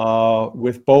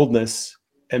with boldness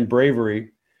and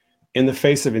bravery in the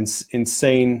face of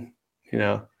insane,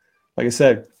 like I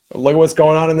said, look at what's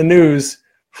going on in the news.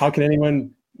 How can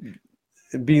anyone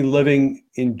be living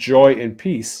in joy and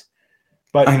peace?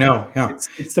 But I know, yeah.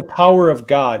 It's the power of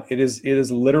God. It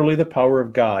is literally the power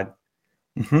of God.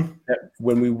 Mm-hmm. That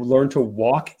when we learn to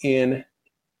walk in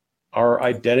our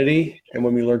identity and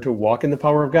when we learn to walk in the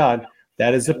power of God,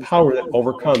 that is the power that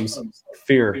overcomes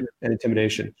fear and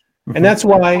intimidation. Mm-hmm. And that's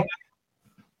why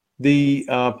the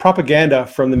propaganda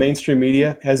from the mainstream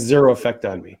media has zero effect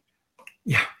on me.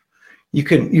 Yeah. You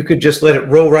could just let it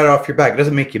roll right off your back. It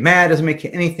doesn't make you mad, doesn't make you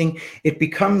anything. It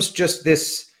becomes just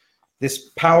this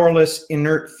powerless,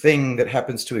 inert thing that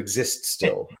happens to exist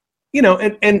still.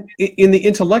 And in the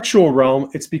intellectual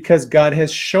realm, it's because God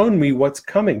has shown me what's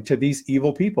coming to these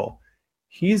evil people.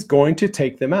 He's going to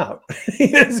take them out.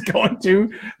 He is going to,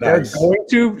 Nice.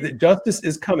 Justice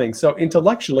is coming. So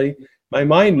intellectually, my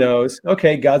mind knows,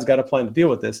 okay, God's got a plan to deal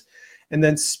with this. And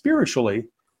then spiritually,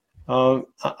 I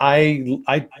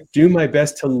do my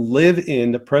best to live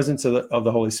in the presence of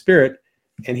the Holy Spirit,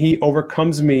 and He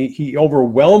overwhelms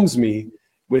me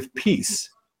with peace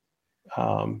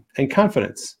and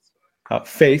confidence,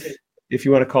 faith, if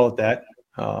you want to call it that.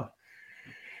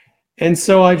 And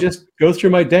so I just go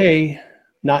through my day,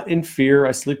 not in fear.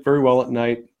 I sleep very well at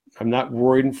night. I'm not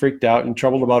worried and freaked out and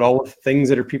troubled about all the things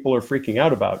that people are freaking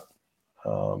out about,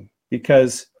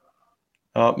 because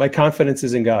my confidence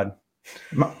is in God.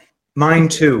 Mine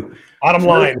too. Bottom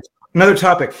line. Another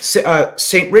topic.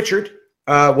 Saint Richard,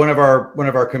 one of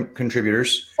our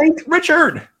contributors. Saint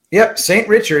Richard. Yep, Saint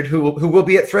Richard, who will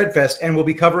be at Threadfest and will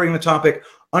be covering the topic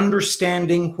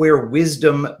understanding where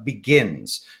wisdom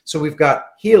begins. So we've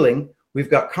got healing, we've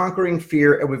got conquering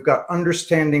fear, and we've got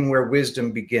understanding where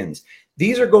wisdom begins.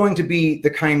 These are going to be the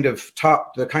kind of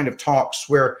talks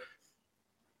where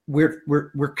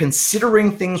we're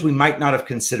considering things we might not have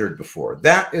considered before.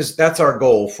 That's our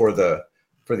goal for the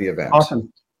event.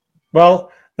 Awesome.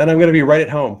 Well, then I'm going to be right at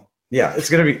home. Yeah, it's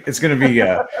gonna be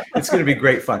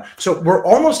great fun. So we're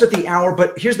almost at the hour,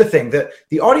 but here's the thing: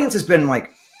 the audience has been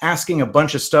like asking a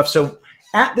bunch of stuff. So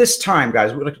at this time,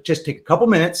 guys, we're gonna just take a couple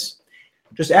minutes.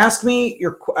 Just ask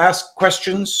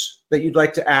questions that you'd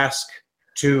like to ask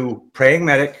to Praying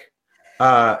Medic,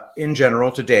 in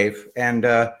general, to Dave, and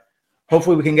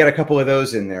hopefully we can get a couple of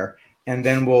those in there, and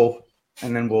then we'll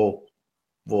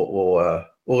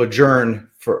adjourn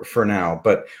for now.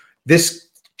 But this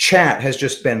chat has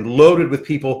just been loaded with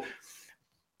people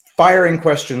firing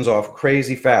questions off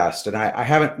crazy fast, and I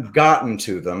haven't gotten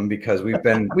to them because we've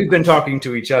been talking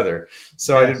to each other.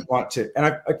 So yes. I didn't want to.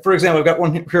 And for example, I've got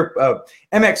one here,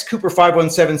 MX Cooper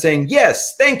 517 saying,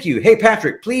 "Yes, thank you. Hey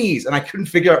Patrick, please." And I couldn't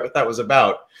figure out what that was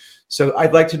about. So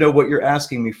I'd like to know what you're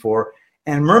asking me for.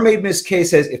 And Mermaid Miss K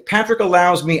says, "If Patrick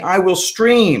allows me, I will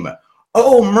stream."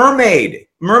 Oh, Mermaid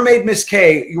Miss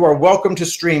K, you are welcome to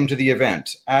stream to the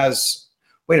event.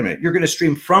 Wait a minute, you're going to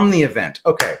stream from the event.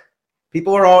 Okay.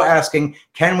 People are all asking,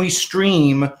 can we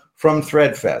stream from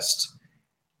Threadfest?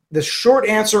 The short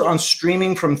answer on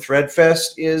streaming from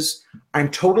Threadfest is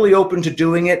I'm totally open to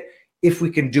doing it if we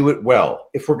can do it well.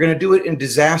 If we're going to do it in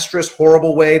disastrous,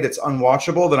 horrible way that's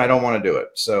unwatchable, then I don't want to do it.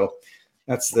 So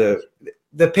that's the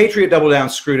Patriot Double Down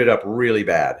screwed it up really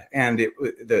bad. And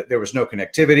there was no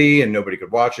connectivity and nobody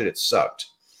could watch it. It sucked.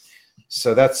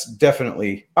 So that's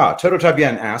definitely... Toto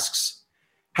Tabien asks,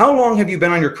 how long have you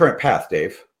been on your current path,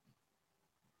 Dave?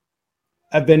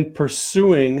 I've been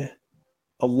pursuing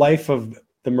a life of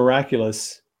the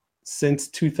miraculous since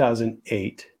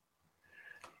 2008.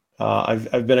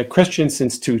 I've been a Christian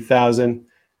since 2000.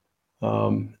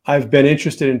 I've been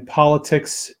interested in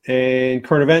politics and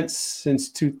current events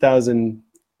since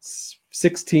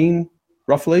 2016,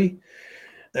 roughly.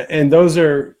 And those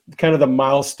are kind of the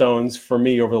milestones for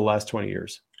me over the last 20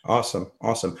 years. Awesome.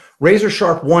 Razor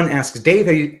Sharp 1 asks,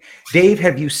 Dave,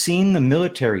 have you seen the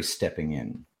military stepping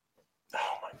in?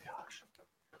 Oh my gosh.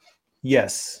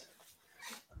 Yes.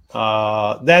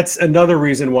 That's another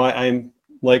reason why I'm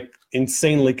like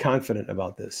insanely confident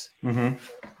about this. Mm-hmm.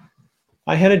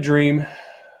 I had a dream. It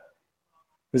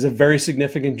was a very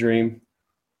significant dream.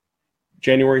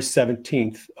 January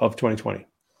 17th of 2020,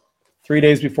 3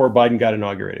 days before Biden got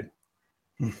inaugurated.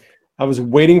 I was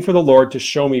waiting for the Lord to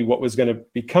show me what was going to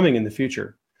be coming in the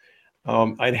future.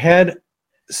 I'd had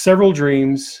several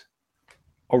dreams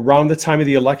around the time of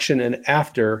the election and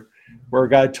after where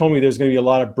God told me there's going to be a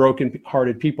lot of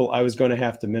broken-hearted people I was going to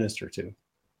have to minister to.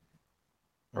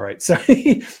 All right. So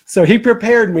he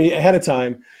prepared me ahead of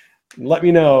time and let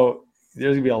me know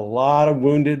there's going to be a lot of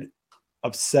wounded,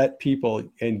 upset people,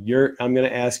 and I'm going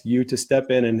to ask you to step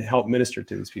in and help minister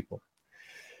to these people.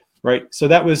 right? So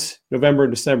that was November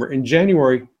and December. In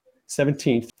January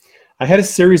 17th, I had a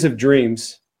series of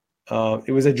dreams.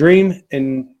 It was a dream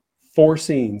in 4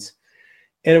 scenes.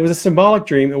 And it was a symbolic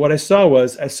dream. And what I saw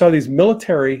these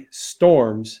military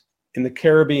storms in the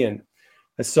Caribbean.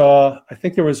 I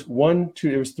think there was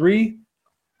 3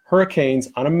 hurricanes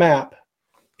on a map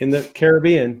in the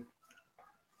Caribbean.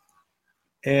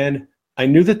 And I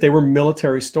knew that they were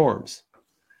military storms.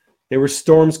 They were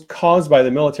storms caused by the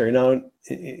military. Now,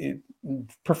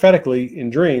 prophetically,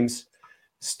 in dreams,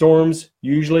 storms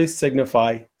usually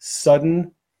signify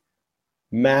sudden,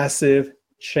 massive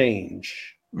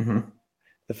change. Mm-hmm.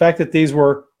 The fact that these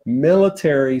were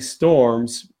military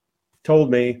storms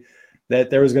told me that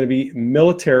there was going to be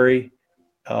military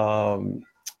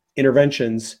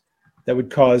interventions that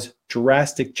would cause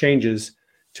drastic changes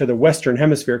to the Western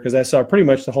Hemisphere, because I saw pretty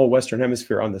much the whole Western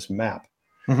Hemisphere on this map.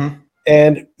 Mm-hmm.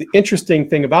 And the interesting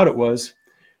thing about it was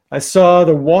I saw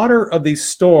the water of these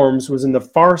storms was in the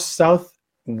far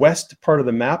southwest part of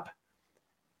the map,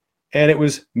 and it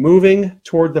was moving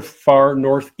toward the far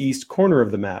northeast corner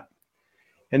of the map.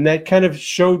 And that kind of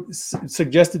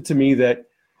suggested to me that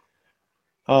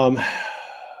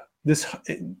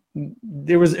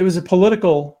it was a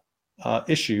political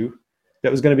issue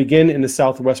that was going to begin in the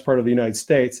southwest part of the United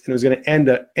States, and it was going to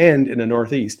end in the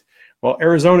northeast. Well,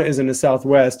 Arizona is in the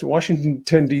southwest.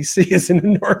 Washington, D.C. is in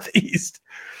the northeast.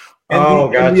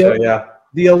 And gotcha.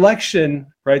 The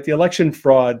election, right? The election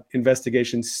fraud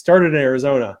investigation started in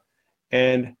Arizona,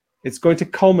 and it's going to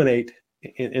culminate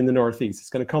in the northeast.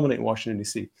 It's going to culminate in Washington,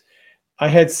 D.C. I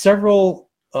had several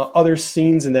other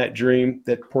scenes in that dream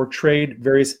that portrayed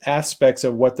various aspects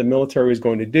of what the military was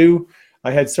going to do. I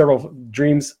had several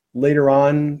dreams later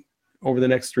on over the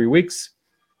next 3 weeks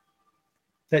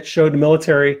that showed the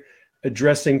military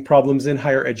addressing problems in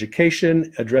higher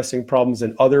education, addressing problems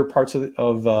in other parts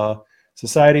of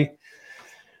society.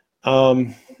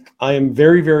 I am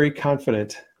very, very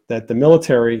confident that the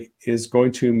military is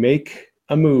going to make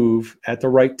a move at the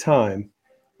right time.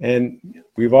 And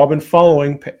we've all been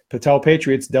following Patel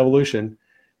Patriot's devolution.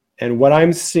 And what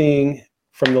I'm seeing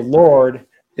from the Lord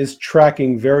is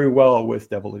tracking very well with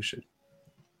devolution.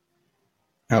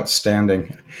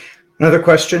 Outstanding. Another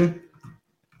question.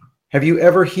 Have you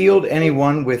ever healed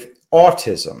anyone with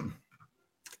autism?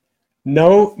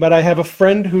 No, but I have a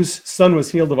friend whose son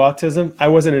was healed of autism. I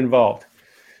wasn't involved.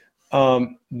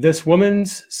 This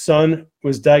woman's son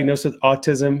was diagnosed with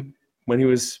autism when he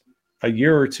was a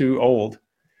year or 2 old.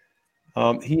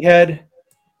 He had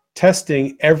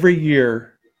testing every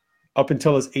year up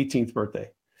until his 18th birthday.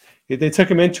 They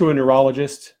took him into a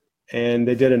neurologist, and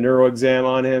they did a neuro exam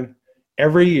on him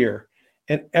every year.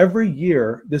 And every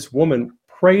year, this woman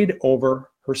prayed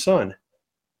over her son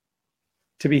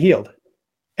to be healed.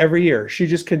 Every year. She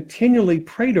just continually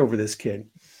prayed over this kid.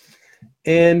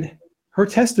 And her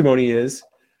testimony is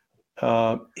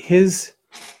his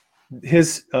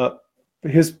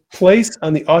place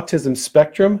on the autism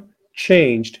spectrum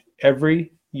changed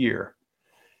every year.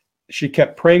 She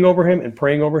kept praying over him and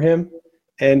praying over him,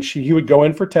 and he would go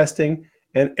in for testing,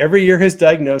 and every year his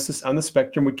diagnosis on the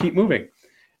spectrum would keep moving.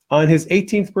 On his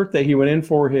 18th birthday, he went in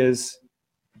for his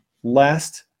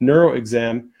last neuro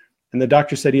exam, and the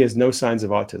doctor said he has no signs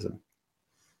of autism.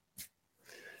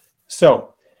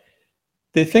 So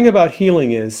the thing about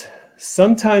healing is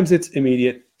sometimes it's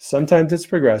immediate, sometimes it's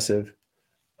progressive.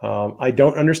 I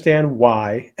don't understand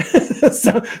why.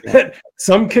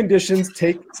 Some conditions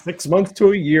take 6 months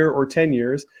to a year or 10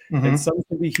 years, and some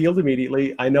can be healed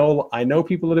immediately. I know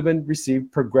people that have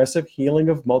received progressive healing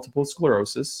of multiple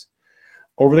sclerosis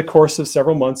over the course of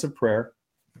several months of prayer.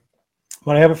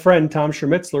 When I have a friend, Tom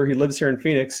Schermitzler, he lives here in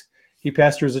Phoenix. He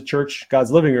pastors a church,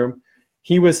 God's Living Room.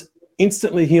 He was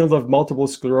instantly healed of multiple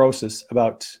sclerosis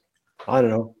about,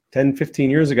 10, 15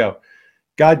 years ago.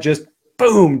 God just,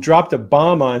 boom, dropped a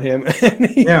bomb on him. And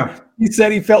he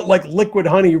said he felt like liquid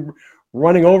honey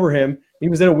running over him. He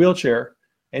was in a wheelchair,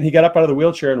 and he got up out of the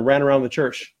wheelchair and ran around the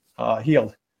church,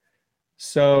 healed.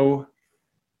 So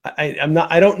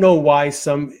I don't know why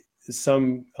some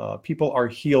people are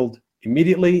healed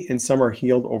immediately and some are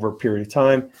healed over a period of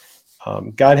time.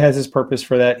 God has his purpose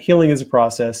for that. Healing is a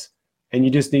process, and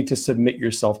you just need to submit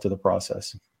yourself to the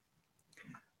process.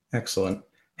 Excellent.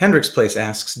 Hendricks Place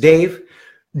asks, Dave,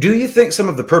 do you think some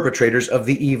of the perpetrators of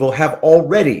the evil have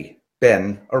already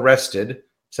been arrested,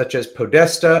 such as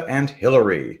Podesta and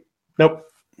Hillary? Nope.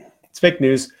 It's fake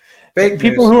news.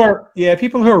 People who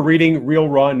are reading real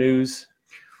raw news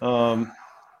and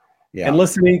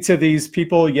listening to these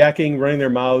people yakking, running their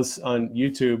mouths on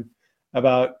YouTube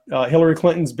about Hillary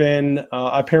Clinton's been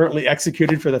apparently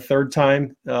executed for the 3rd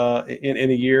time in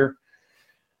a year.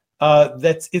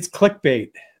 It's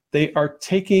clickbait. They are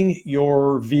taking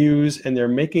your views and they're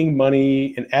making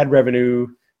money and ad revenue,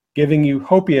 giving you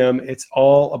hopium. It's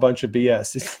all a bunch of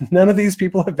BS. None of these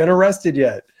people have been arrested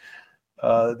yet.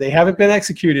 They haven't been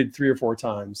executed 3 or 4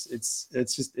 times. It's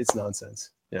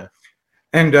nonsense. Yeah.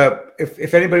 And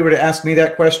if anybody were to ask me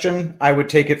that question, I would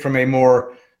take it from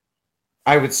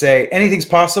I would say anything's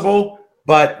possible,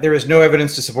 but there is no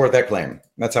evidence to support that claim.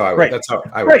 That's how I would. Right. That's how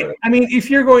I would. Right. Put it. I mean, if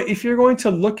you're going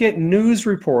to look at news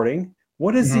reporting,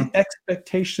 what is the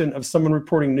expectation of someone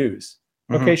reporting news?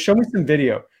 Okay, show me some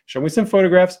video, show me some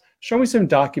photographs, show me some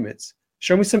documents,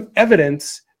 show me some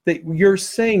evidence that you're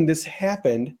saying this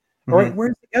happened. All right,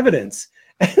 where's the evidence?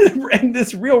 And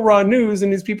this real raw news,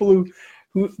 and these people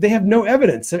who they have no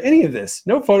evidence of any of this,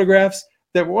 no photographs.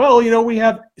 That, well, we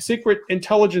have secret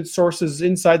intelligence sources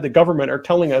inside the government are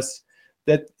telling us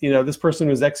that this person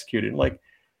was executed. Like,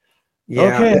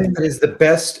 yeah, okay. It is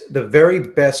the very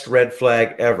best red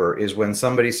flag ever is when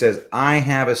somebody says, I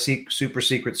have a super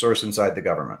secret source inside the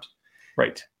government.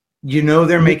 Right.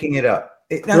 They're making it up.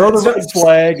 Throw the red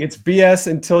flag. It's BS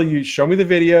until you show me the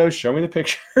video, show me the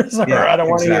pictures, or I don't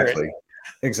want to hear it.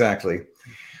 Exactly.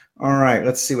 All right,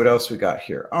 let's see what else we got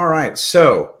here. All right,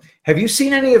 so have you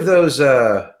seen any of those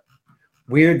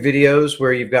weird videos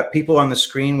where you've got people on the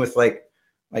screen with like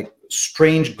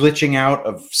strange glitching out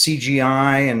of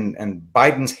CGI and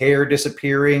Biden's hair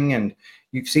disappearing, and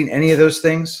you've seen any of those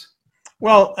things?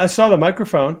 Well, I saw the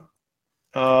microphone.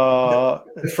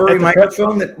 The furry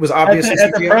microphone that was obviously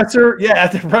at the presser. Yeah,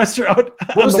 at the presser out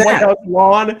on the White House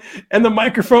lawn, and the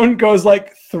microphone goes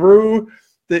like through.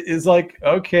 Is like,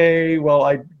 okay,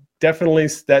 well,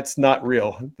 that's not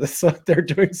real. They're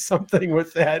doing something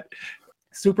with that,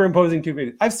 superimposing 2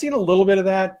 videos. I've seen a little bit of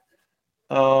that.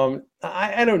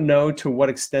 I don't know to what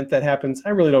extent that happens. I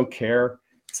really don't care.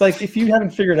 It's like, if you haven't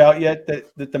figured out yet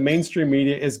that the mainstream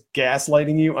media is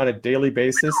gaslighting you on a daily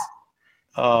basis,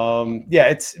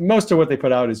 it's most of what they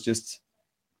put out is just,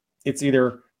 it's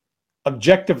either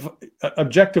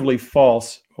objectively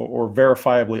false or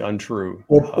verifiably untrue.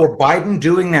 Or Biden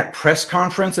doing that press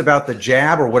conference about the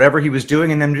jab or whatever he was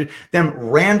doing, and them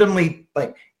randomly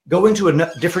go into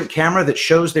a different camera that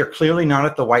shows they're clearly not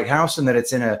at the White House and that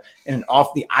it's in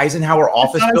the Eisenhower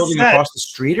office building across the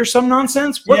street or some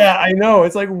nonsense. Yeah, I know.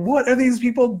 It's like, what are these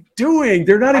people doing?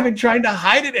 They're not even trying to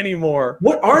hide it anymore.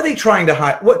 What are they trying to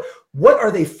hide? What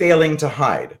are they failing to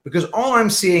hide? Because all I'm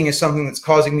seeing is something that's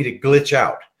causing me to glitch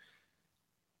out.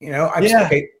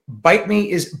 Okay,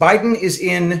 Biden is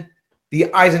in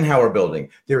the Eisenhower building.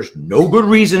 There's no good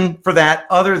reason for that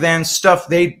other than stuff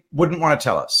they wouldn't want to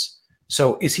tell us.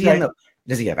 So is he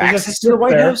does he have access to the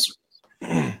White House?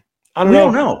 I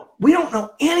don't know. We don't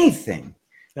know anything.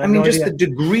 I mean, just the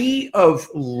degree of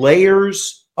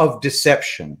layers of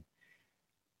deception.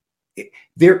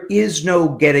 There is no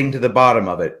getting to the bottom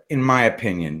of it, in my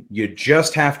opinion.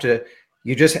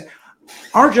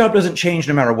 Our job doesn't change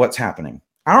no matter what's happening.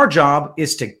 Our job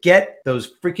is to get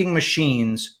those freaking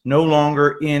machines no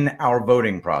longer in our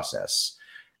voting process.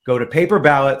 Go to paper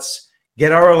ballots,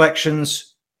 get our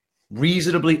elections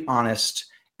reasonably honest,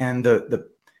 and the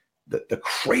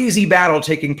crazy battle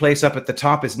taking place up at the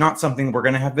top is not something we're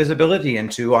going to have visibility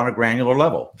into on a granular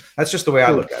level. That's just the way I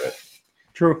look at it.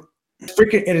 True.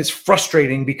 It is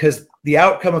frustrating because the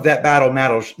outcome of that battle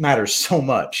matters so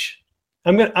much.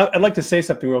 I'd like to say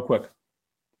something real quick.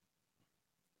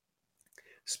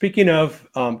 Speaking of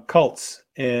cults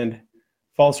and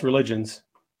false religions,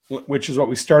 which is what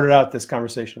we started out this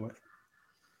conversation with,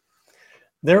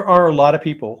 there are a lot of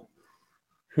people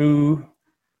who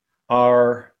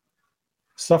are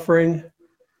suffering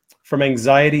from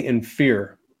anxiety and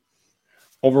fear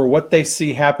over what they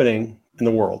see happening in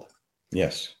the world.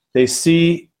 Yes. They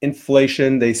see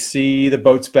inflation. They see the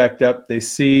boats backed up. They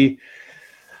see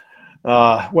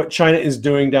what China is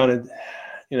doing down in,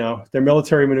 their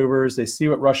military maneuvers. They see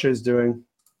what Russia is doing.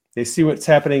 They see what's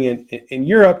happening in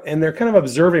Europe, and they're kind of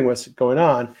observing what's going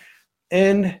on.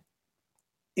 And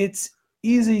it's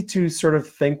easy to sort of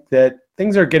think that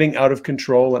things are getting out of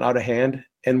control and out of hand,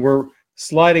 and we're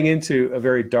sliding into a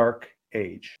very dark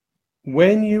age.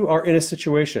 When you are in a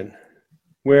situation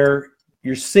where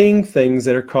you're seeing things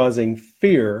that are causing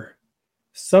fear,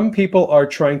 some people are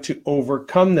trying to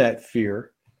overcome that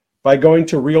fear by going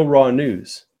to Real Raw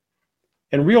News.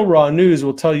 And Real Raw News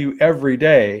will tell you every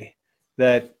day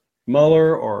that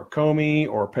Mueller or Comey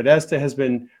or Podesta has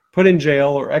been put in jail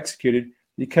or executed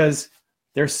because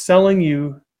they're selling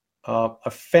you a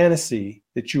fantasy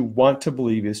that you want to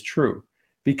believe is true.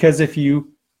 Because if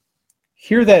you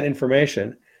hear that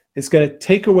information, it's going to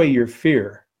take away your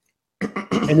fear.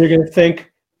 And you're going to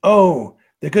think, oh,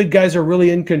 the good guys are really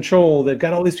in control. They've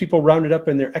got all these people rounded up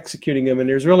and they're executing them. And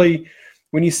there's really,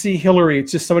 when you see Hillary,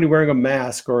 it's just somebody wearing a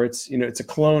mask, or it's, it's a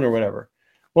clone or whatever.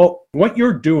 Well, what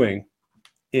you're doing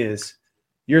is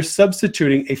you're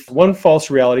substituting one false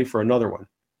reality for another one.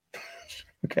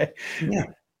 Okay. Yeah.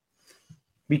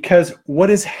 Because what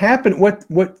has happened, what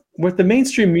the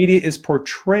mainstream media is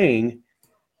portraying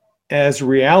as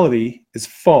reality is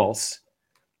false.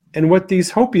 And what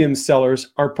these hopium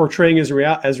sellers are portraying as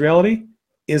reality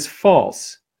is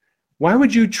false. Why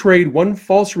would you trade one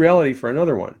false reality for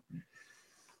another one?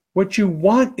 What you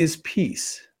want is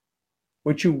peace.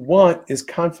 What you want is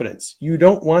confidence. You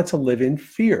don't want to live in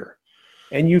fear.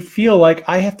 And you feel like,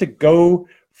 I have to go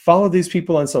follow these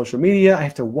people on social media. I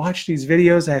have to watch these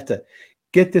videos. I have to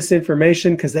get this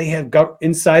information because they have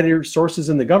insider sources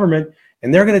in the government,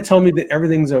 and they're going to tell me that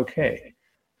everything's okay.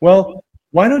 Well,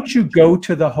 why don't you go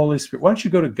to the Holy Spirit? Why don't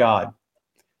you go to God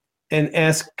and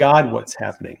ask God what's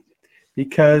happening?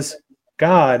 Because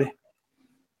God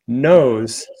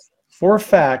knows for a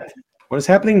fact what is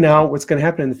happening now, what's going to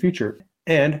happen in the future.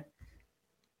 And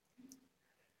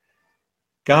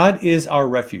God is our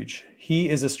refuge. He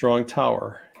is a strong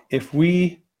tower. If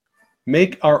we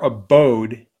make our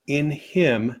abode in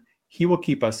him, he will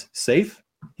keep us safe.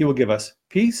 He will give us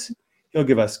peace. He'll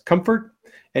give us comfort,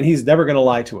 and he's never going to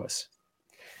lie to us.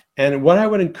 And what I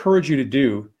would encourage you to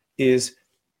do is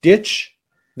ditch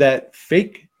that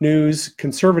fake news,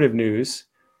 conservative news,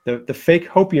 the fake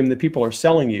hopium that people are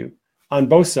selling you on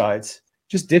both sides.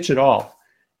 Just ditch it all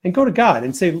and go to God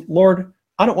and say, Lord,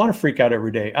 I don't want to freak out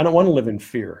every day. I don't want to live in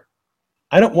fear.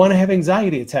 I don't want to have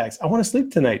anxiety attacks. I want to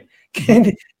sleep tonight.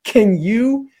 Can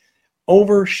you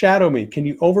overshadow me? Can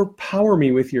you overpower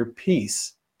me with your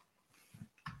peace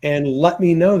and let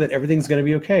me know that everything's going to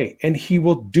be okay? And he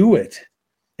will do it.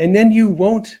 And then you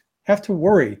won't have to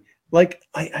worry. Like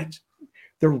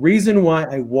the reason why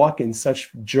I walk in such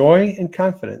joy and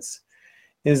confidence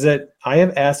is that I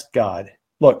have asked God,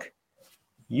 look,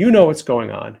 you know what's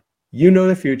going on. You know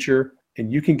the future,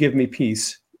 and you can give me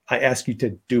peace. I ask you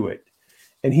to do it.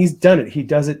 And he's done it. He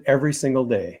does it every single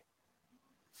day.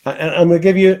 And I'm going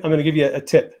to give you a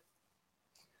tip.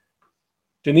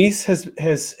 Denise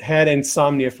has had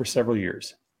insomnia for several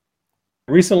years.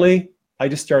 Recently, I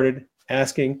just started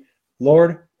asking,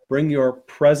 Lord, bring your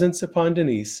presence upon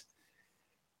Denise.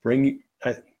 Write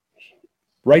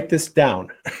this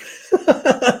down.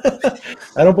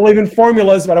 I don't believe in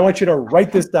formulas, but I want you to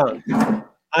write this down.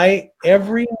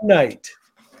 Every night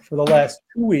for the last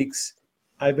 2 weeks,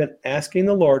 I've been asking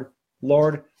the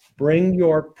Lord, bring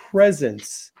your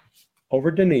presence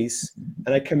over Denise,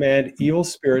 and I command evil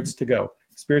spirits to go.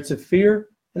 Spirits of fear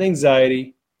and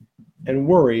anxiety and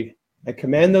worry, I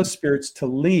command those spirits to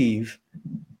leave,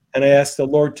 and I ask the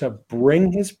Lord to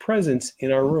bring his presence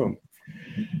in our room.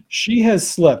 She has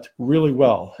slept really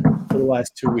well for the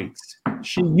last 2 weeks.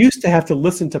 She used to have to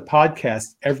listen to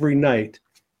podcasts every night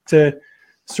to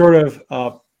sort of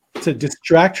to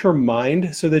distract her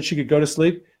mind so that she could go to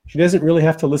sleep. She doesn't really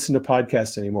have to listen to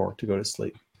podcasts anymore to go to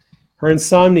sleep. Her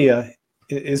insomnia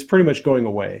is pretty much going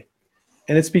away.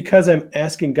 And it's because I'm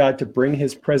asking God to bring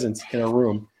his presence in our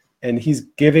room, and he's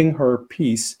giving her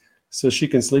peace so she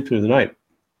can sleep through the night.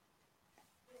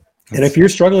 And if you're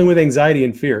struggling with anxiety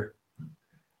and fear,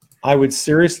 I would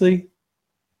seriously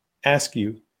ask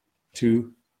you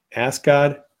to ask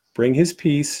God, bring his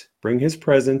peace, bring his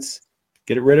presence,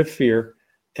 get rid of fear,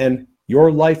 and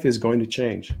your life is going to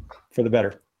change for the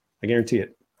better. I guarantee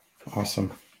it.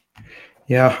 Awesome.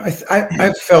 Yeah,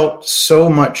 I've felt so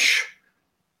much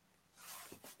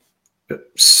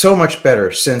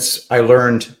better since I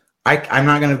learned I'm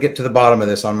not going to get to the bottom of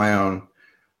this on my own.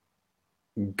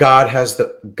 God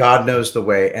knows the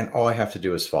way, and all I have to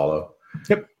do is follow.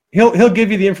 Yep. He'll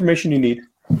give you the information you need.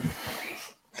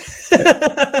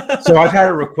 So I've had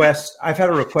a request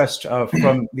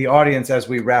from the audience as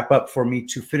we wrap up for me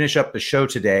to finish up the show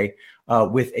today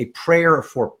with a prayer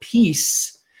for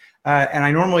peace. And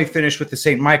I normally finish with the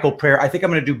St. Michael prayer. I think I'm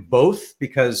going to do both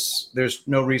because there's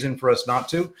no reason for us not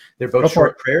to. They're both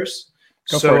short prayers.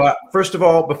 So first of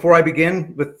all, before I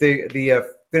begin with the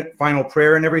final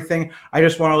prayer and everything, I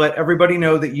just want to let everybody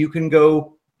know that you can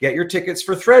go get your tickets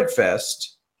for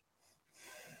Threadfest.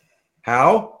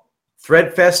 How?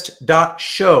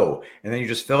 Threadfest.show. And then you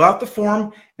just fill out the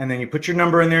form, and then you put your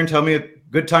number in there and tell me a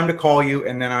good time to call you,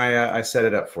 and then I set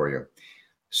it up for you.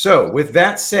 So with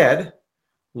that said,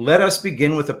 let us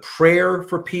begin with a prayer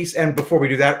for peace. And before we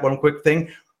do that, one quick thing.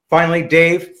 Finally,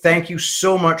 Dave, thank you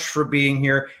so much for being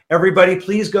here. Everybody,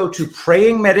 please go to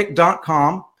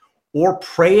prayingmedic.com or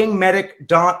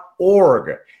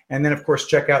prayingmedic.org. And then, of course,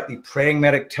 check out the Praying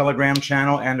Medic Telegram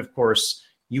channel and, of course,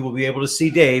 you will be able to see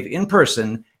Dave in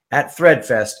person at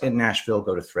Threadfest in Nashville.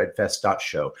 Go to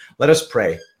threadfest.show. Let us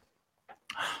pray.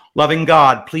 Loving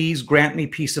God, please grant me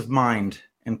peace of mind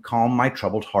and calm my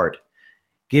troubled heart.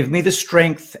 Give me the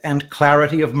strength and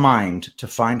clarity of mind to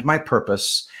find my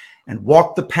purpose and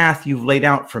walk the path you've laid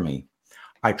out for me.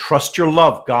 I trust your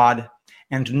love, God,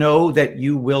 and know that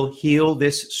you will heal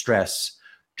this stress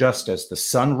just as the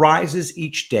sun rises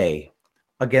each day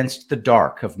against the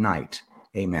dark of night.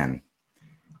 Amen.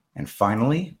 And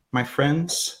finally, my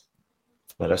friends,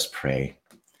 let us pray.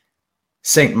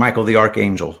 Saint Michael the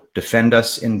Archangel, defend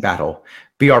us in battle.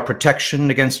 Be our protection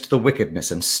against the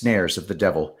wickedness and snares of the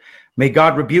devil. May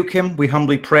God rebuke him, we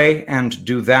humbly pray, and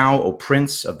do thou, O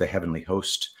Prince of the heavenly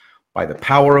host, by the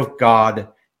power of God,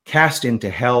 cast into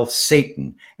hell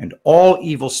Satan and all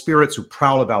evil spirits who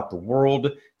prowl about the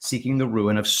world, seeking the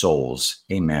ruin of souls.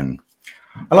 Amen.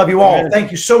 I love you all. Amen.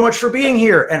 Thank you so much for being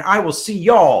here, and I will see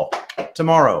y'all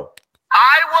tomorrow.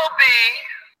 I will be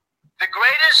the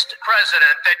greatest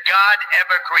president that God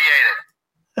ever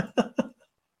created.